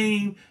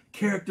same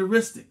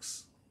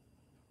characteristics.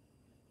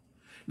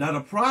 Now,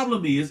 the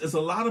problem is a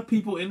lot of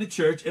people in the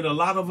church and a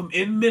lot of them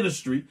in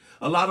ministry,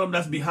 a lot of them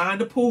that's behind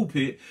the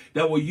pulpit,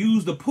 that will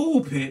use the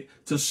pulpit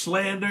to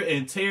slander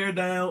and tear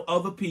down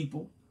other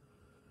people,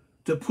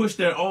 to push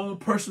their own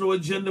personal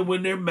agenda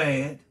when they're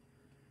mad.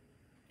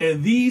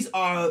 And these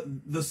are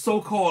the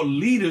so-called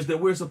leaders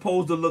that we're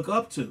supposed to look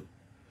up to.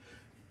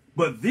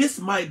 But this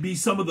might be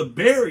some of the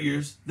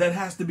barriers that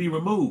has to be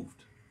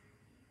removed.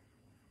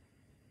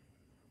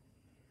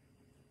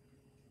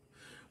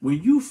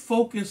 When you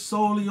focus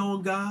solely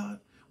on God,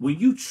 when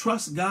you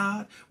trust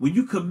God, when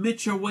you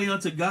commit your way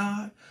unto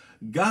God,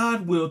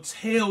 God will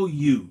tell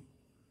you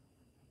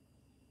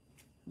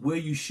where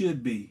you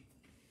should be.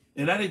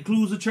 And that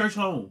includes the church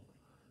home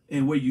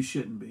and where you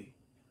shouldn't be.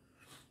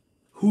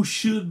 Who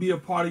should be a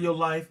part of your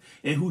life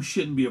and who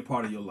shouldn't be a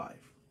part of your life.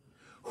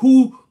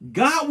 Who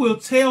God will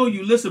tell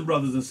you, listen,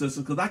 brothers and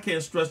sisters, because I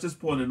can't stress this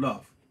point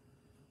enough.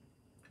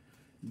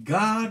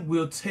 God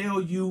will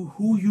tell you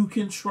who you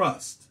can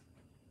trust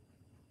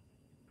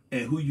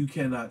and who you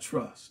cannot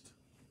trust.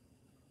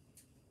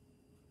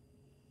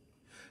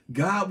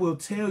 God will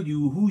tell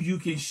you who you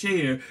can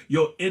share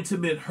your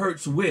intimate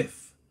hurts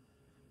with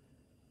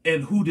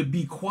and who to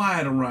be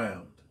quiet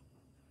around.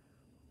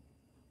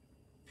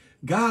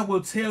 God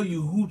will tell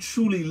you who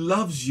truly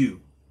loves you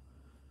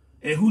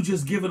and who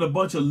just giving a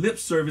bunch of lip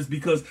service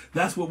because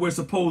that's what we're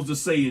supposed to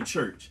say in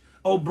church.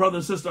 Oh, brother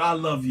and sister, I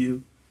love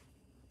you.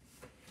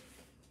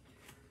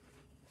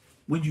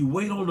 When you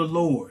wait on the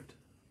Lord,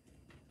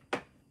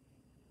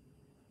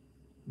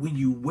 when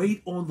you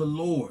wait on the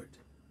Lord,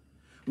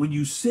 when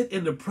you sit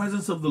in the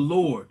presence of the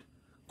Lord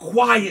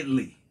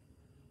quietly,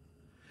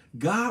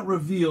 God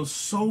reveals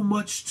so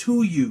much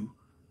to you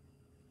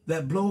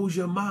that blows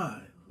your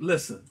mind.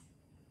 Listen.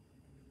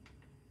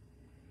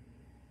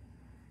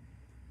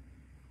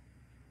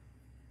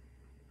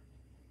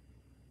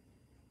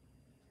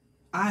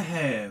 I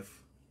have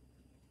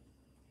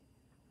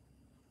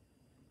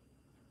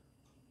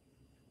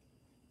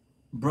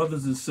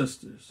brothers and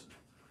sisters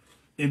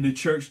in the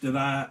church that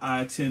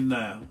I attend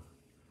now.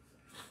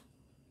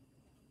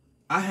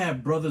 I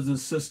have brothers and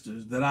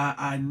sisters that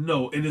I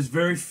know, and it's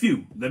very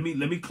few. Let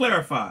me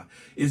clarify.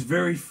 It's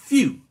very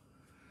few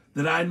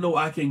that I know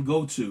I can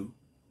go to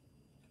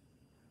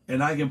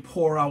and I can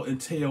pour out and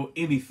tell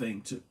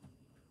anything to.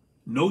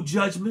 No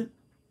judgment.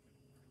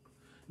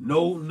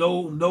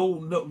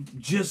 No.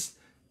 Just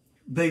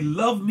they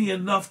love me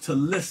enough to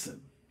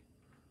listen.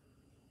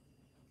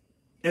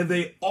 And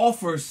they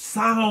offer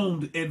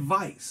sound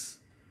advice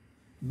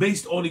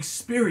based on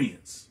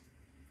experience.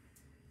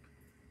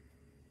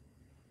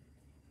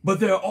 But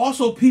there are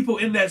also people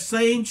in that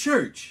same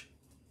church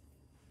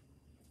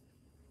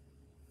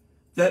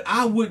that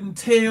I wouldn't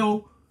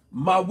tell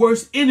my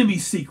worst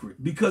enemy's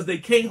secret because they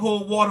can't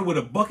hold water with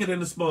a bucket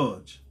and a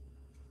sponge.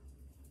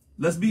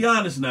 Let's be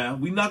honest now.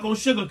 We're not going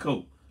to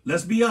sugarcoat.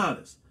 Let's be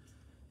honest.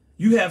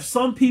 You have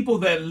some people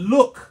that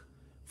look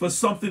for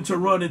something to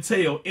run and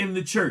tell in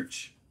the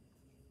church.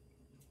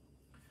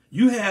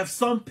 You have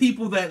some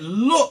people that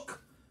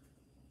look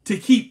to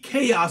keep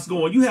chaos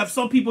going. You have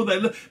some people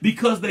that look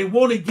because they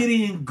want to get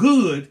in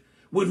good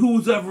with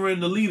who's ever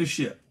in the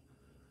leadership.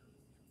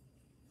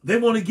 They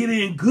want to get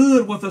in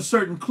good with a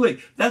certain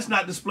clique. That's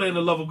not displaying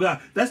the love of God.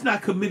 That's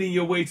not committing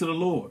your way to the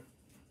Lord.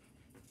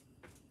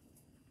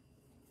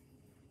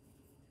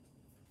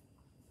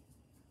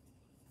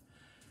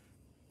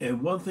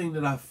 And one thing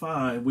that I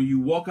find when you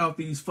walk out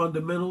these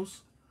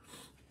fundamentals,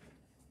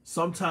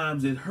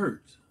 sometimes it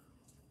hurts,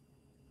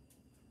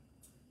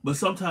 but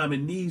sometimes it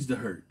needs to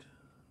hurt.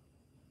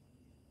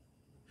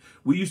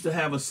 We used to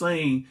have a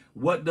saying,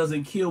 what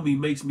doesn't kill me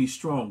makes me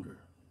stronger.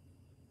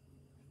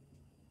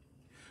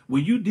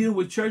 When you deal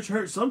with church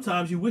hurt,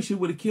 sometimes you wish it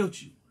would have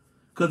killed you.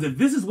 Because if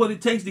this is what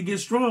it takes to get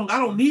strong, I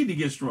don't need to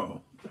get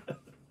strong.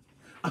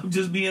 I'm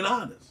just being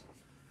honest.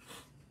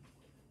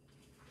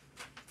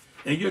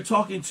 And you're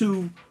talking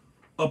to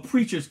a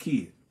preacher's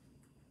kid.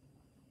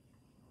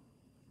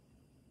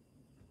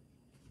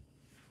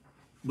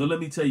 But let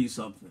me tell you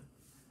something.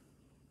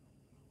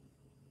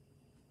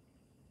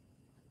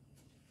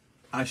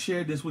 I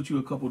shared this with you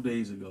a couple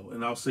days ago,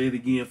 and I'll say it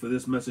again for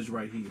this message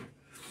right here.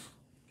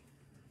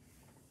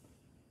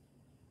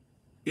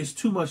 It's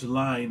too much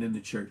lying in the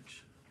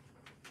church.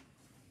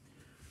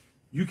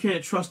 You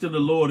can't trust in the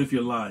Lord if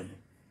you're lying.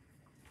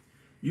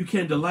 You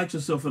can't delight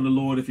yourself in the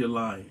Lord if you're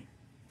lying.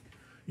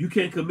 You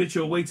can't commit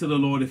your way to the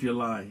Lord if you're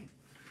lying.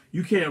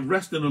 You can't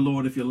rest in the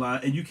Lord if you're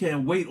lying, and you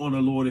can't wait on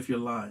the Lord if you're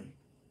lying.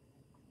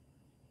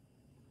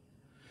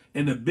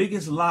 And the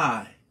biggest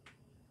lie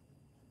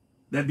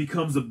that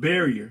becomes a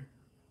barrier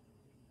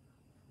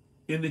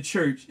in the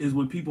church is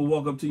when people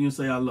walk up to you and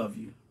say, I love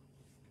you.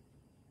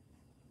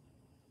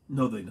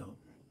 No, they don't.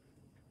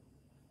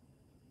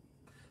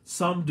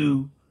 Some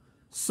do.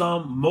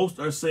 Most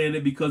are saying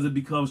it because it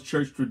becomes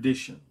church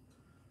tradition.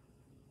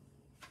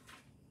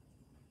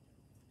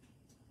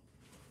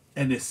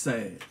 And it's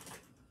sad.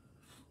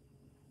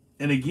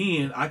 And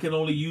again, I can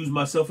only use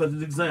myself as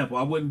an example.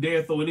 I wouldn't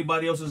dare throw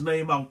anybody else's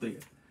name out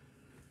there.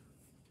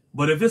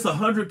 But if it's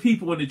 100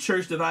 people in the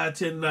church that I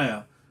attend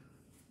now,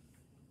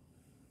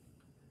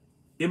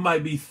 it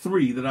might be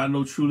 3 that I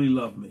know truly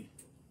love me.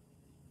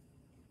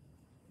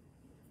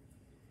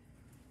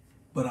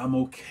 But I'm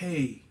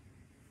okay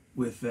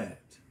with that.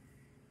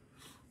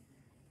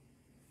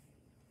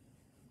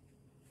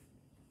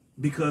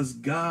 Because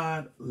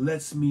God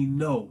lets me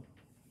know.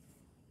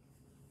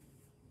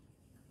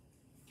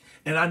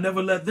 And I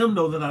never let them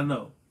know that I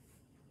know.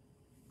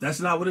 That's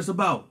not what it's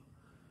about.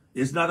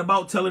 It's not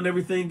about telling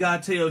everything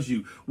God tells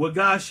you. What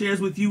God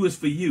shares with you is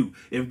for you.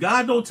 If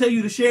God don't tell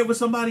you to share it with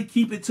somebody,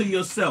 keep it to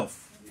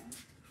yourself.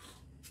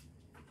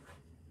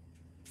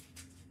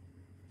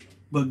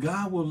 But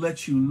God will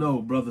let you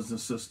know, brothers and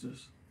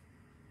sisters,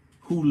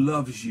 who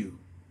loves you.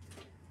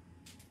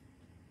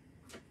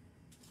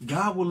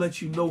 God will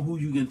let you know who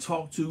you can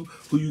talk to,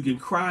 who you can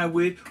cry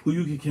with, who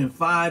you can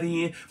confide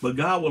in. But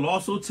God will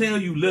also tell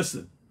you,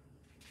 listen,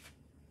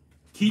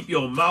 keep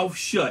your mouth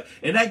shut.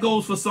 And that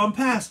goes for some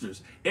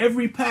pastors.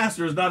 Every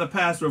pastor is not a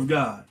pastor of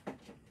God.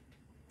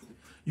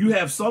 You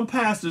have some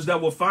pastors that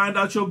will find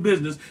out your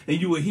business and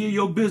you will hear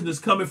your business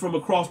coming from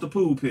across the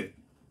pulpit.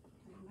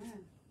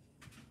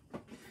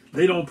 Amen.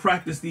 They don't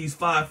practice these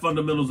 5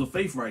 fundamentals of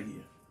faith right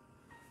here.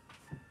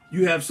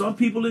 You have some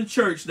people in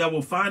church that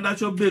will find out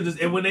your business,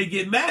 and when they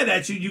get mad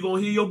at you, you're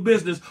going to hear your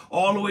business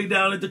all the way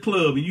down at the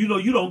club. And you know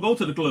you don't go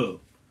to the club.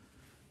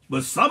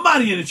 But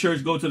somebody in the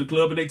church go to the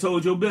club and they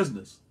told your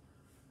business.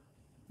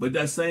 But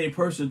that same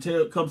person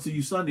comes to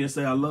you Sunday and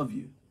say, I love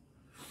you.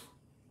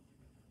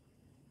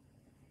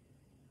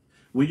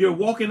 When you're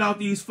walking out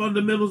these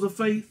fundamentals of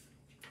faith,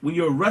 when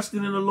you're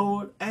resting in the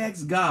Lord,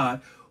 ask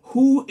God,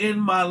 who in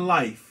my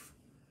life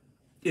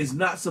is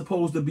not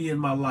supposed to be in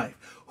my life?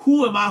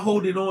 Who am I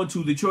holding on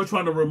to that you're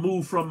trying to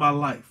remove from my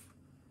life?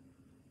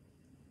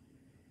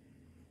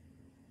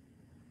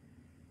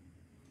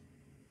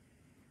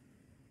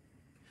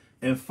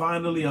 And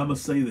finally, I'm going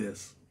to say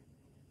this.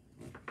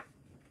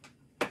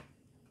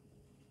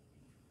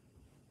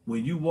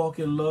 When you walk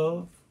in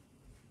love,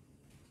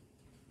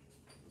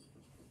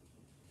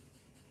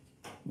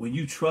 when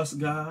you trust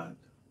God,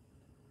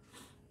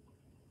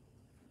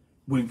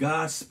 when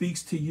God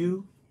speaks to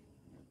you,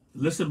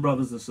 listen,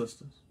 brothers and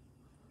sisters.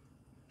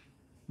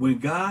 When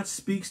God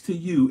speaks to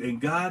you and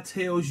God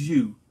tells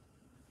you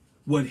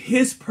what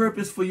his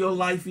purpose for your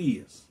life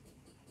is,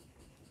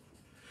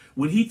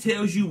 when he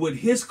tells you what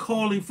his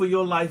calling for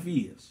your life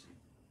is,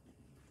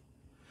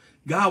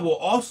 God will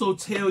also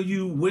tell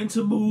you when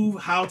to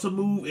move, how to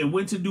move, and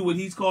when to do what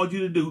he's called you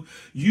to do.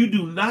 You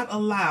do not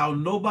allow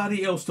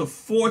nobody else to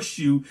force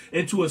you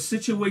into a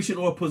situation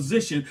or a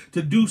position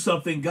to do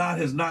something God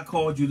has not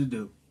called you to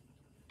do.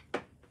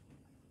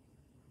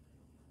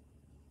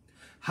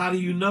 How do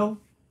you know?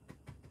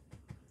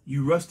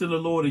 You rest in the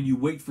Lord and you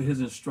wait for his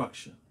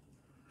instruction.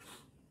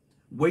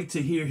 Wait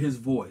to hear his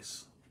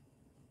voice.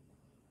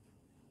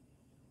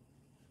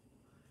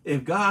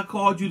 If God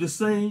called you to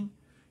sing,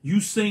 you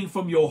sing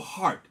from your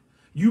heart.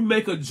 You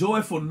make a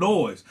joyful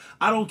noise.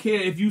 I don't care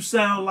if you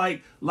sound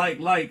like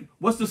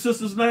what's the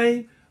sister's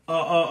name?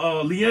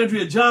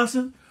 Leandria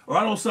Johnson. Or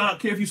I don't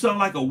care if you sound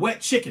like a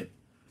wet chicken.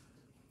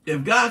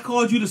 If God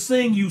called you to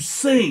sing, you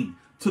sing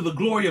to the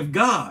glory of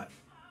God.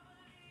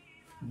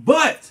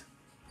 But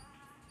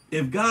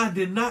if God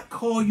did not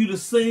call you to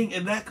sing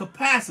in that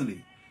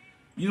capacity,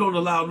 you don't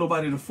allow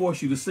nobody to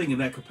force you to sing in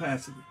that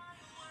capacity.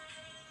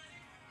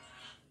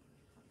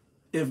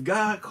 If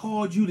God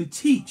called you to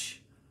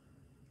teach,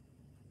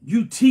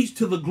 you teach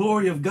to the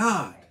glory of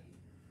God.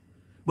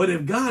 But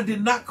if God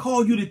did not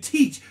call you to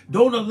teach,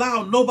 don't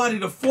allow nobody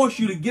to force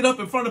you to get up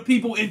in front of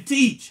people and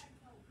teach.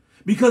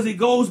 Because it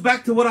goes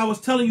back to what I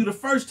was telling you the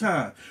first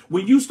time.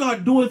 When you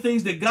start doing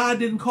things that God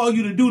didn't call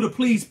you to do to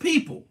please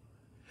people,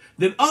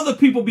 then other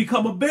people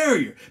become a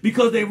barrier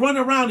because they run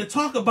around and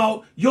talk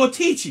about your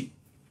teaching.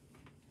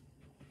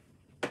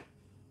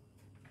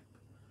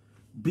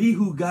 Be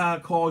who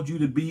God called you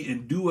to be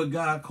and do what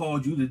God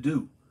called you to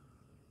do.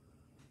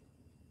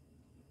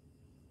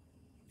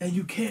 And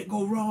you can't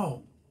go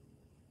wrong.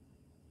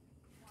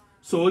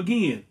 So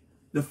again,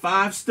 the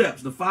 5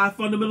 steps, the 5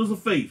 fundamentals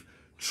of faith.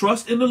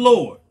 Trust in the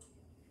Lord.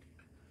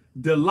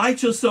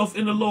 Delight yourself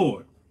in the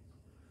Lord.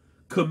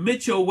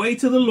 Commit your way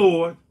to the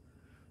Lord.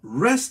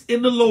 Rest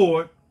in the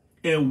Lord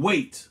and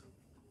wait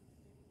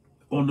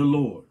on the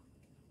Lord.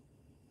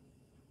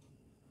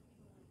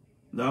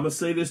 Now I'm going to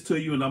say this to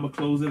you and I'm going to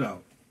close it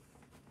out.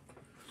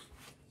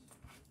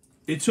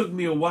 It took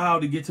me a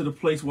while to get to the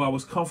place where I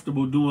was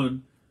comfortable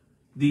doing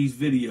these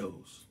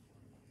videos.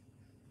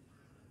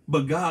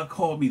 But God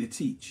called me to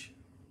teach.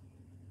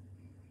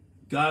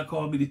 God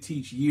called me to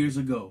teach years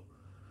ago.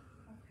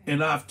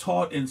 And I've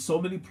taught in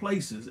so many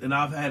places and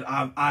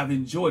I've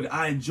enjoyed it.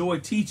 I enjoy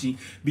teaching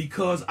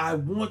because I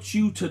want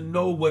you to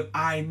know what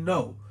I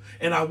know.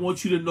 And I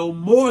want you to know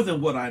more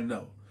than what I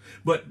know.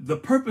 But the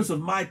purpose of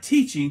my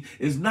teaching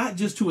is not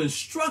just to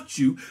instruct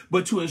you,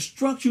 but to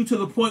instruct you to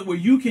the point where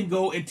you can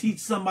go and teach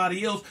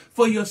somebody else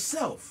for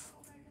yourself.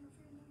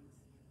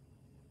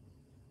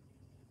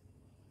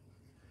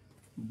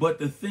 But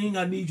the thing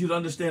I need you to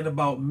understand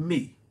about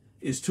me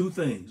is 2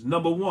 things.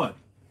 Number 1,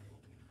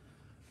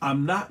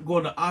 I'm not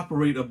going to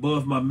operate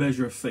above my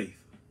measure of faith.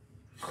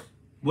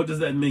 What does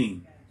that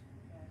mean?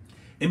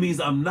 It means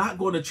I'm not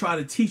going to try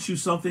to teach you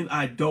something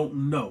I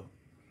don't know.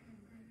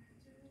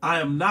 I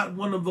am not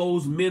one of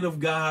those men of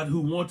God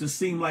who want to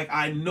seem like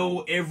I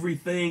know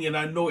everything and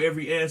I know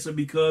every answer,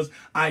 because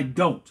I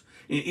don't.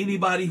 And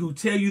anybody who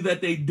tell you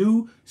that they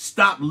do,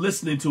 stop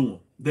listening to them.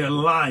 They're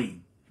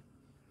lying.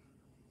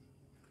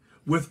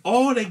 With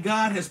all that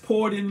God has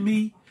poured in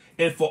me,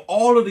 and for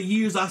all of the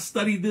years I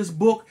studied this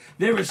book,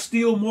 there is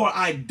still more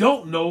I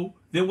don't know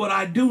than what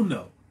I do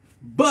know.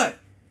 But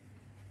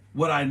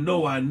what I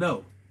know, I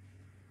know.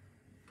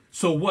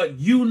 So what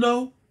you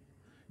know,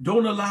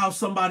 don't allow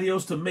somebody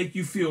else to make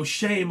you feel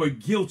shame or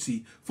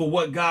guilty for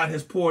what God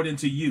has poured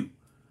into you.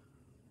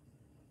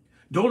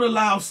 Don't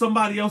allow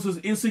somebody else's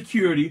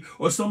insecurity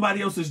or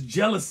somebody else's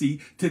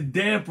jealousy to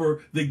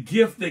damper the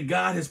gift that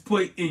God has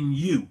put in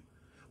you.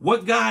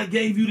 What God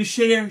gave you to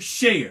share,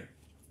 share.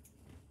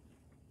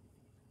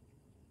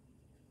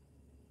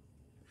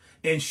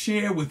 And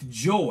share with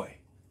joy.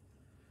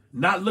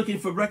 Not looking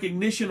for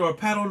recognition or a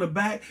pat on the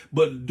back,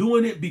 but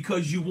doing it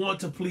because you want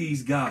to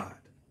please God.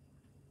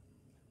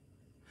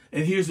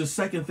 And here's the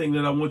second thing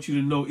that I want you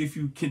to know if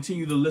you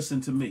continue to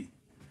listen to me.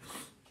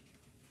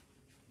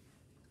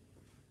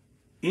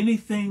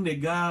 Anything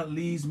that God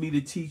leads me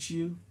to teach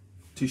you,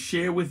 to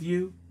share with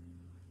you,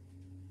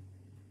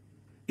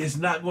 is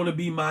not going to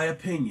be my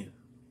opinion.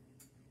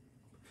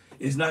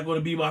 It's not going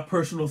to be my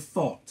personal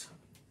thought.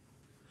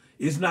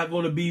 It's not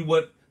going to be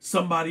what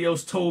somebody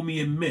else told me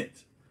and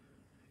meant.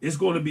 It's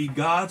going to be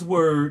God's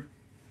word,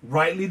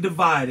 rightly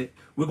divided.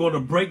 We're going to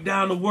break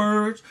down the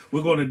words.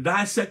 We're going to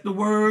dissect the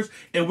words.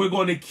 And we're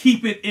going to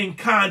keep it in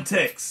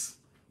context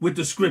with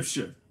the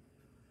scripture.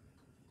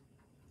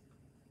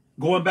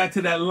 Going back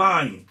to that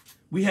lying.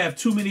 We have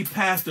too many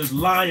pastors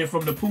lying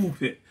from the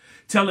pulpit,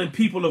 telling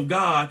people of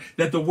God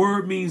that the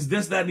word means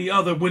this, that, and the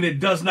other, when it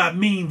does not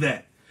mean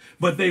that.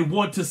 But they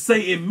want to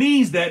say it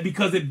means that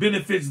because it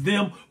benefits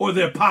them or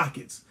their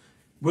pockets.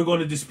 We're going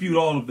to dispute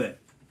all of that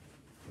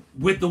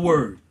with the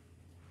word.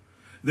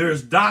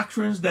 There's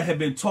doctrines that have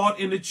been taught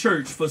in the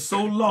church for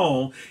so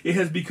long, it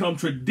has become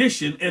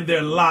tradition, and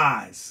they're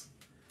lies.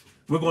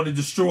 We're going to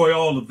destroy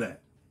all of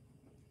that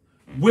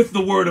with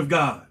the word of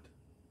God.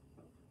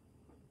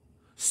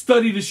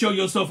 Study to show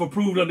yourself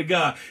approved unto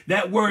God.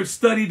 That word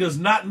study does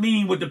not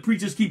mean what the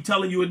preachers keep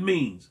telling you it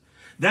means.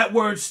 That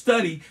word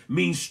study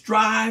means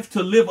strive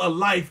to live a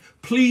life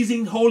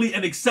pleasing, holy,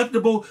 and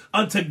acceptable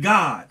unto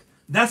God.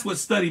 That's what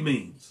study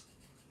means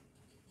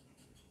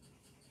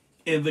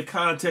in the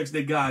context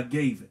that God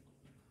gave it.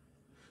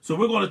 So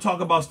we're going to talk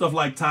about stuff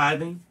like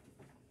tithing,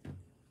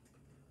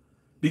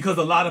 because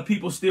a lot of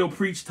people still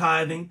preach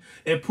tithing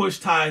and push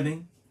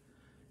tithing.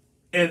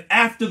 And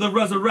after the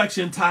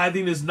resurrection,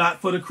 tithing is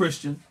not for the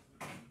Christian.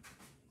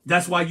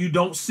 That's why you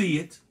don't see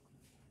it.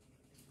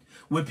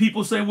 When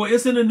people say, well,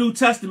 it's in the New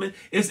Testament,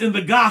 it's in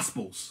the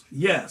Gospels.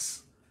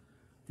 Yes.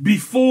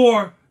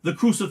 Before the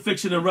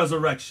crucifixion and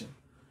resurrection.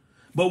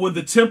 But when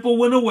the temple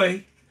went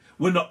away,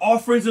 when the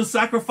offerings and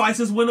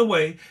sacrifices went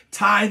away,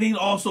 tithing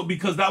also,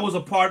 because that was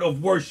a part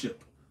of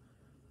worship.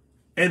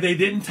 And they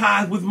didn't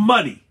tithe with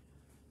money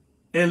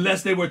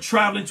unless they were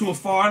traveling to a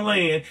far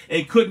land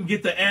and couldn't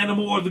get the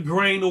animal or the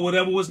grain or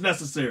whatever was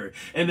necessary.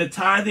 And the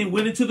tithing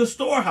went into the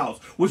storehouse,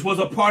 which was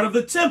a part of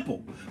the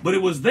temple. But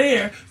it was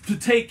there to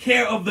take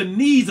care of the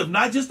needs of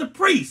not just the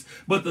priests,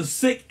 but the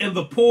sick and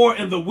the poor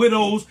and the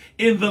widows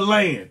in the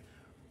land.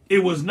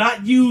 It was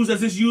not used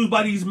as it's used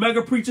by these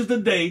mega preachers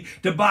today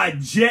to buy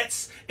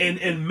jets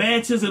and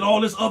mansions and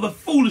all this other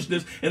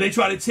foolishness. And they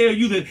try to tell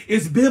you that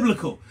it's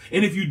biblical.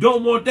 And if you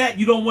don't want that,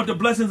 you don't want the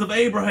blessings of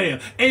Abraham.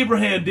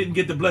 Abraham didn't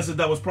get the blessings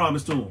that was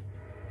promised to him.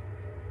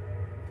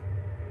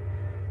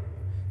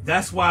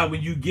 That's why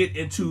when you get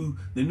into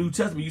the New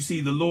Testament, you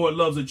see the Lord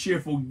loves a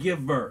cheerful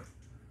giver.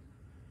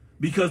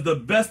 Because the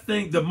best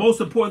thing, the most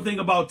important thing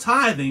about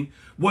tithing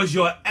was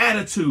your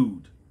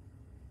attitude.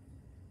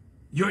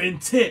 Your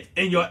intent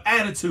and your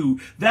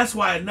attitude. That's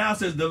why it now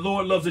says the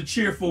Lord loves a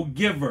cheerful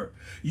giver.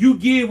 You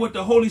give what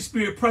the Holy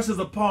Spirit presses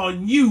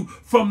upon you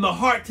from the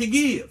heart to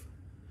give.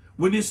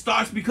 When it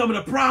starts becoming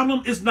a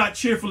problem, it's not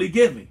cheerfully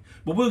giving.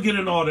 But we'll get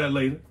into all that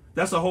later.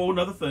 That's a whole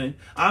nother thing.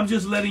 I'm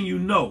just letting you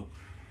know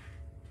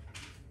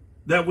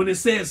that when it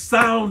says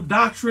sound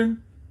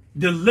doctrine,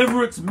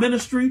 deliverance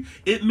ministry,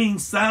 it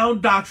means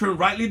sound doctrine,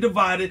 rightly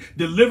divided,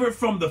 delivered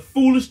from the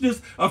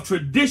foolishness of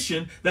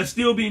tradition that's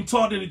still being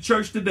taught in the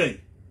church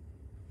today.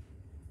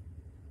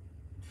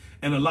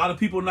 And a lot of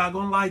people are not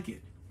going to like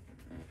it.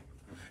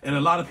 And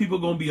a lot of people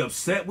are going to be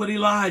upset with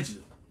Elijah.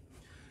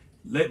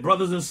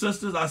 Brothers and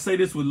sisters, I say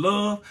this with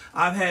love.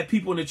 I've had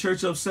people in the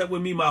church upset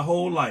with me my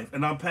whole life,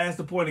 and I'm past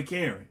the point of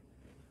caring.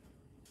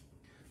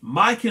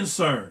 My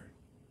concern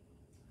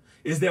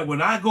is that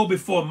when I go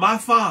before my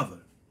Father,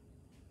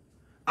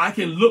 I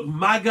can look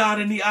my God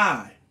in the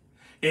eye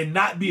and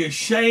not be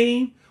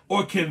ashamed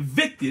or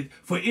convicted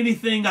for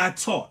anything I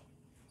taught.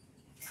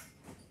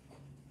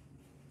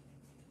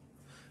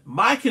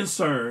 My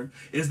concern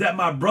is that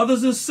my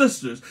brothers and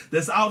sisters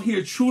that's out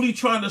here truly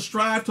trying to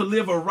strive to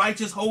live a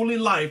righteous, holy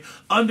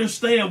life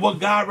understand what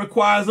God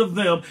requires of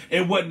them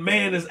and what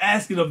man is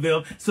asking of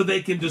them so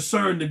they can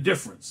discern the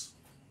difference.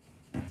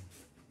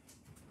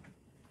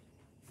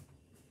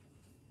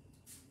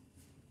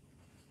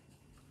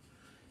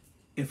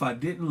 If I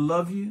didn't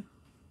love you,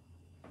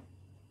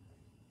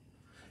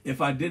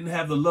 if I didn't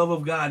have the love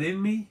of God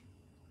in me,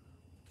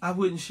 I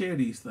wouldn't share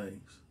these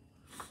things.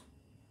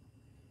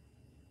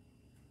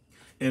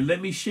 And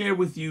let me share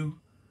with you,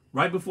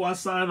 right before I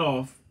sign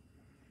off,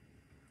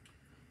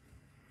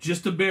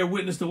 just to bear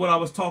witness to what I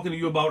was talking to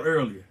you about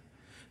earlier.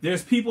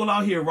 There's people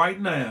out here right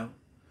now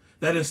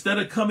that instead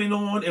of coming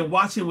on and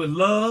watching with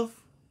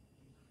love,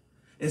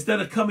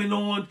 instead of coming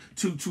on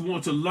to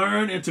want to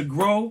learn and to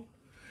grow,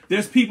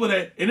 there's people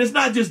that, and it's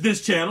not just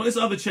this channel, it's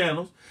other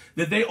channels,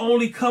 that they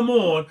only come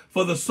on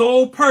for the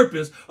sole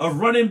purpose of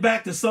running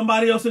back to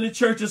somebody else in the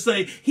church and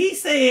say, he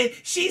said,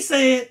 she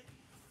said.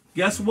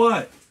 Guess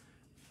what?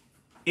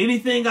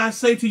 Anything I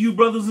say to you,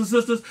 brothers and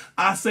sisters,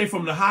 I say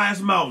from the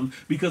highest mountain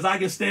because I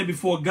can stand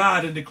before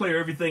God and declare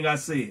everything I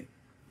said.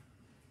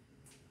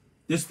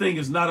 This thing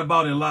is not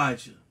about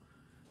Elijah.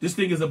 This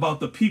thing is about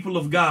the people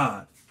of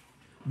God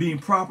being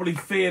properly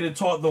fed and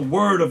taught the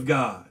word of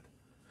God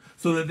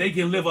so that they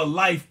can live a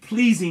life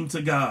pleasing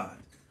to God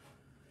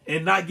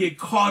and not get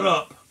caught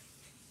up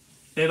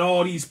in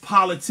all these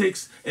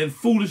politics and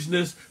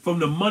foolishness from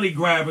the money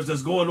grabbers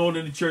that's going on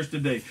in the church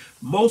today.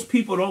 Most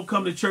people don't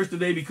come to church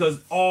today because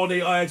all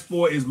they ask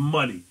for is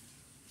money.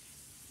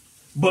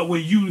 But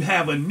when you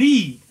have a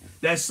need,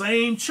 that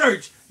same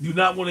church do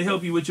not want to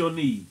help you with your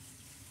need.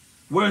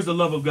 Where's the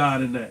love of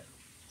God in that?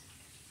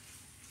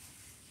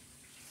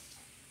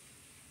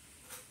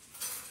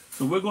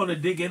 So we're going to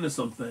dig into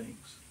some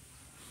things.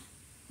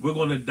 We're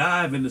going to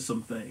dive into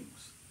some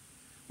things.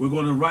 We're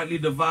going to rightly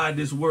divide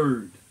this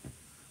word.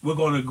 We're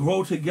going to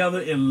grow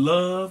together in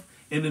love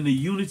and in the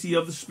unity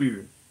of the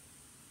Spirit.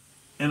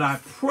 And I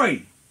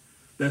pray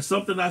that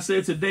something I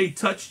said today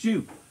touched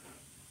you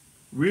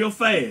real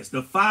fast.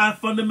 The 5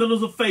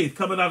 fundamentals of faith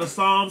coming out of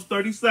Psalms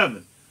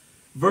 37.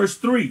 Verse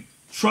 3,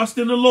 trust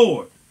in the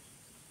Lord.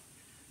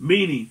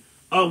 Meaning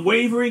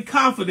unwavering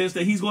confidence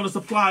that he's going to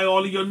supply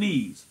all of your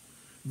needs.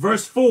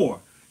 Verse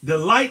 4,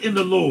 delight in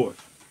the Lord.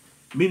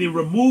 Meaning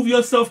remove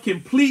yourself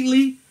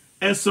completely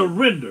and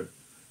surrender.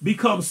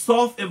 Become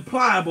soft and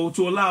pliable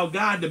to allow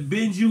God to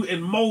bend you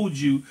and mold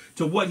you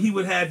to what he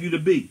would have you to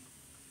be.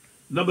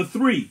 Number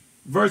 3,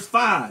 verse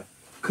 5,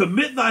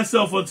 commit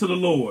thyself unto the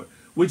Lord,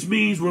 which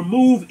means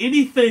remove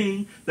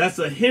anything that's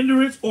a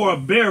hindrance or a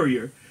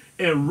barrier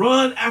and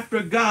run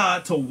after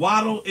God to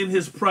waddle in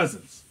his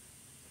presence.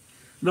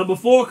 Number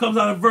 4 comes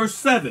out of verse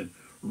 7,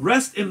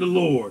 rest in the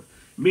Lord,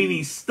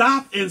 meaning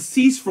stop and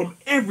cease from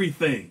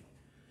everything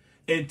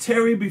and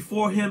tarry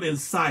before him in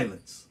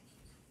silence.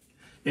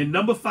 And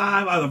number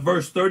 5 out of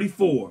verse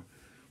 34,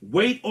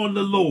 wait on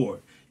the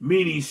Lord,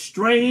 meaning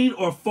strain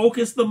or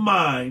focus the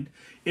mind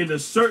in a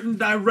certain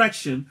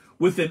direction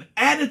with an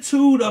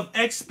attitude of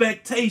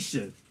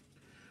expectation,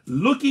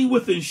 looking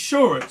with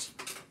assurance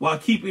while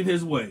keeping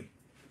his way.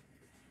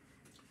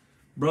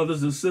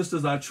 Brothers and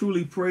sisters, I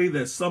truly pray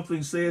that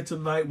something said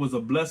tonight was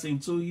a blessing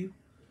to you.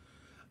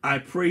 I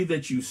pray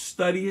that you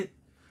study it,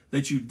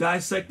 that you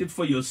dissect it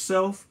for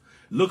yourself.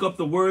 Look up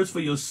the words for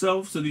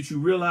yourself so that you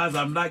realize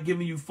I'm not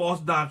giving you false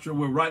doctrine.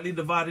 We're rightly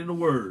dividing the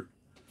word.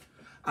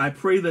 I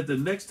pray that the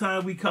next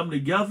time we come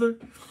together,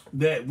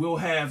 that we'll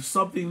have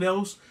something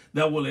else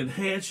that will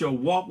enhance your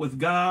walk with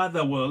God,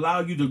 that will allow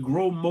you to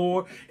grow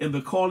more in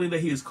the calling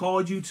that he has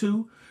called you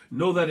to.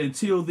 Know that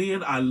until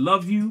then, I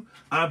love you.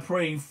 I'm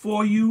praying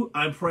for you.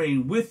 I'm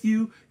praying with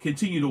you.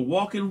 Continue to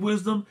walk in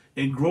wisdom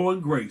and grow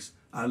in grace.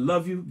 I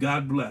love you.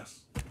 God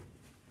bless.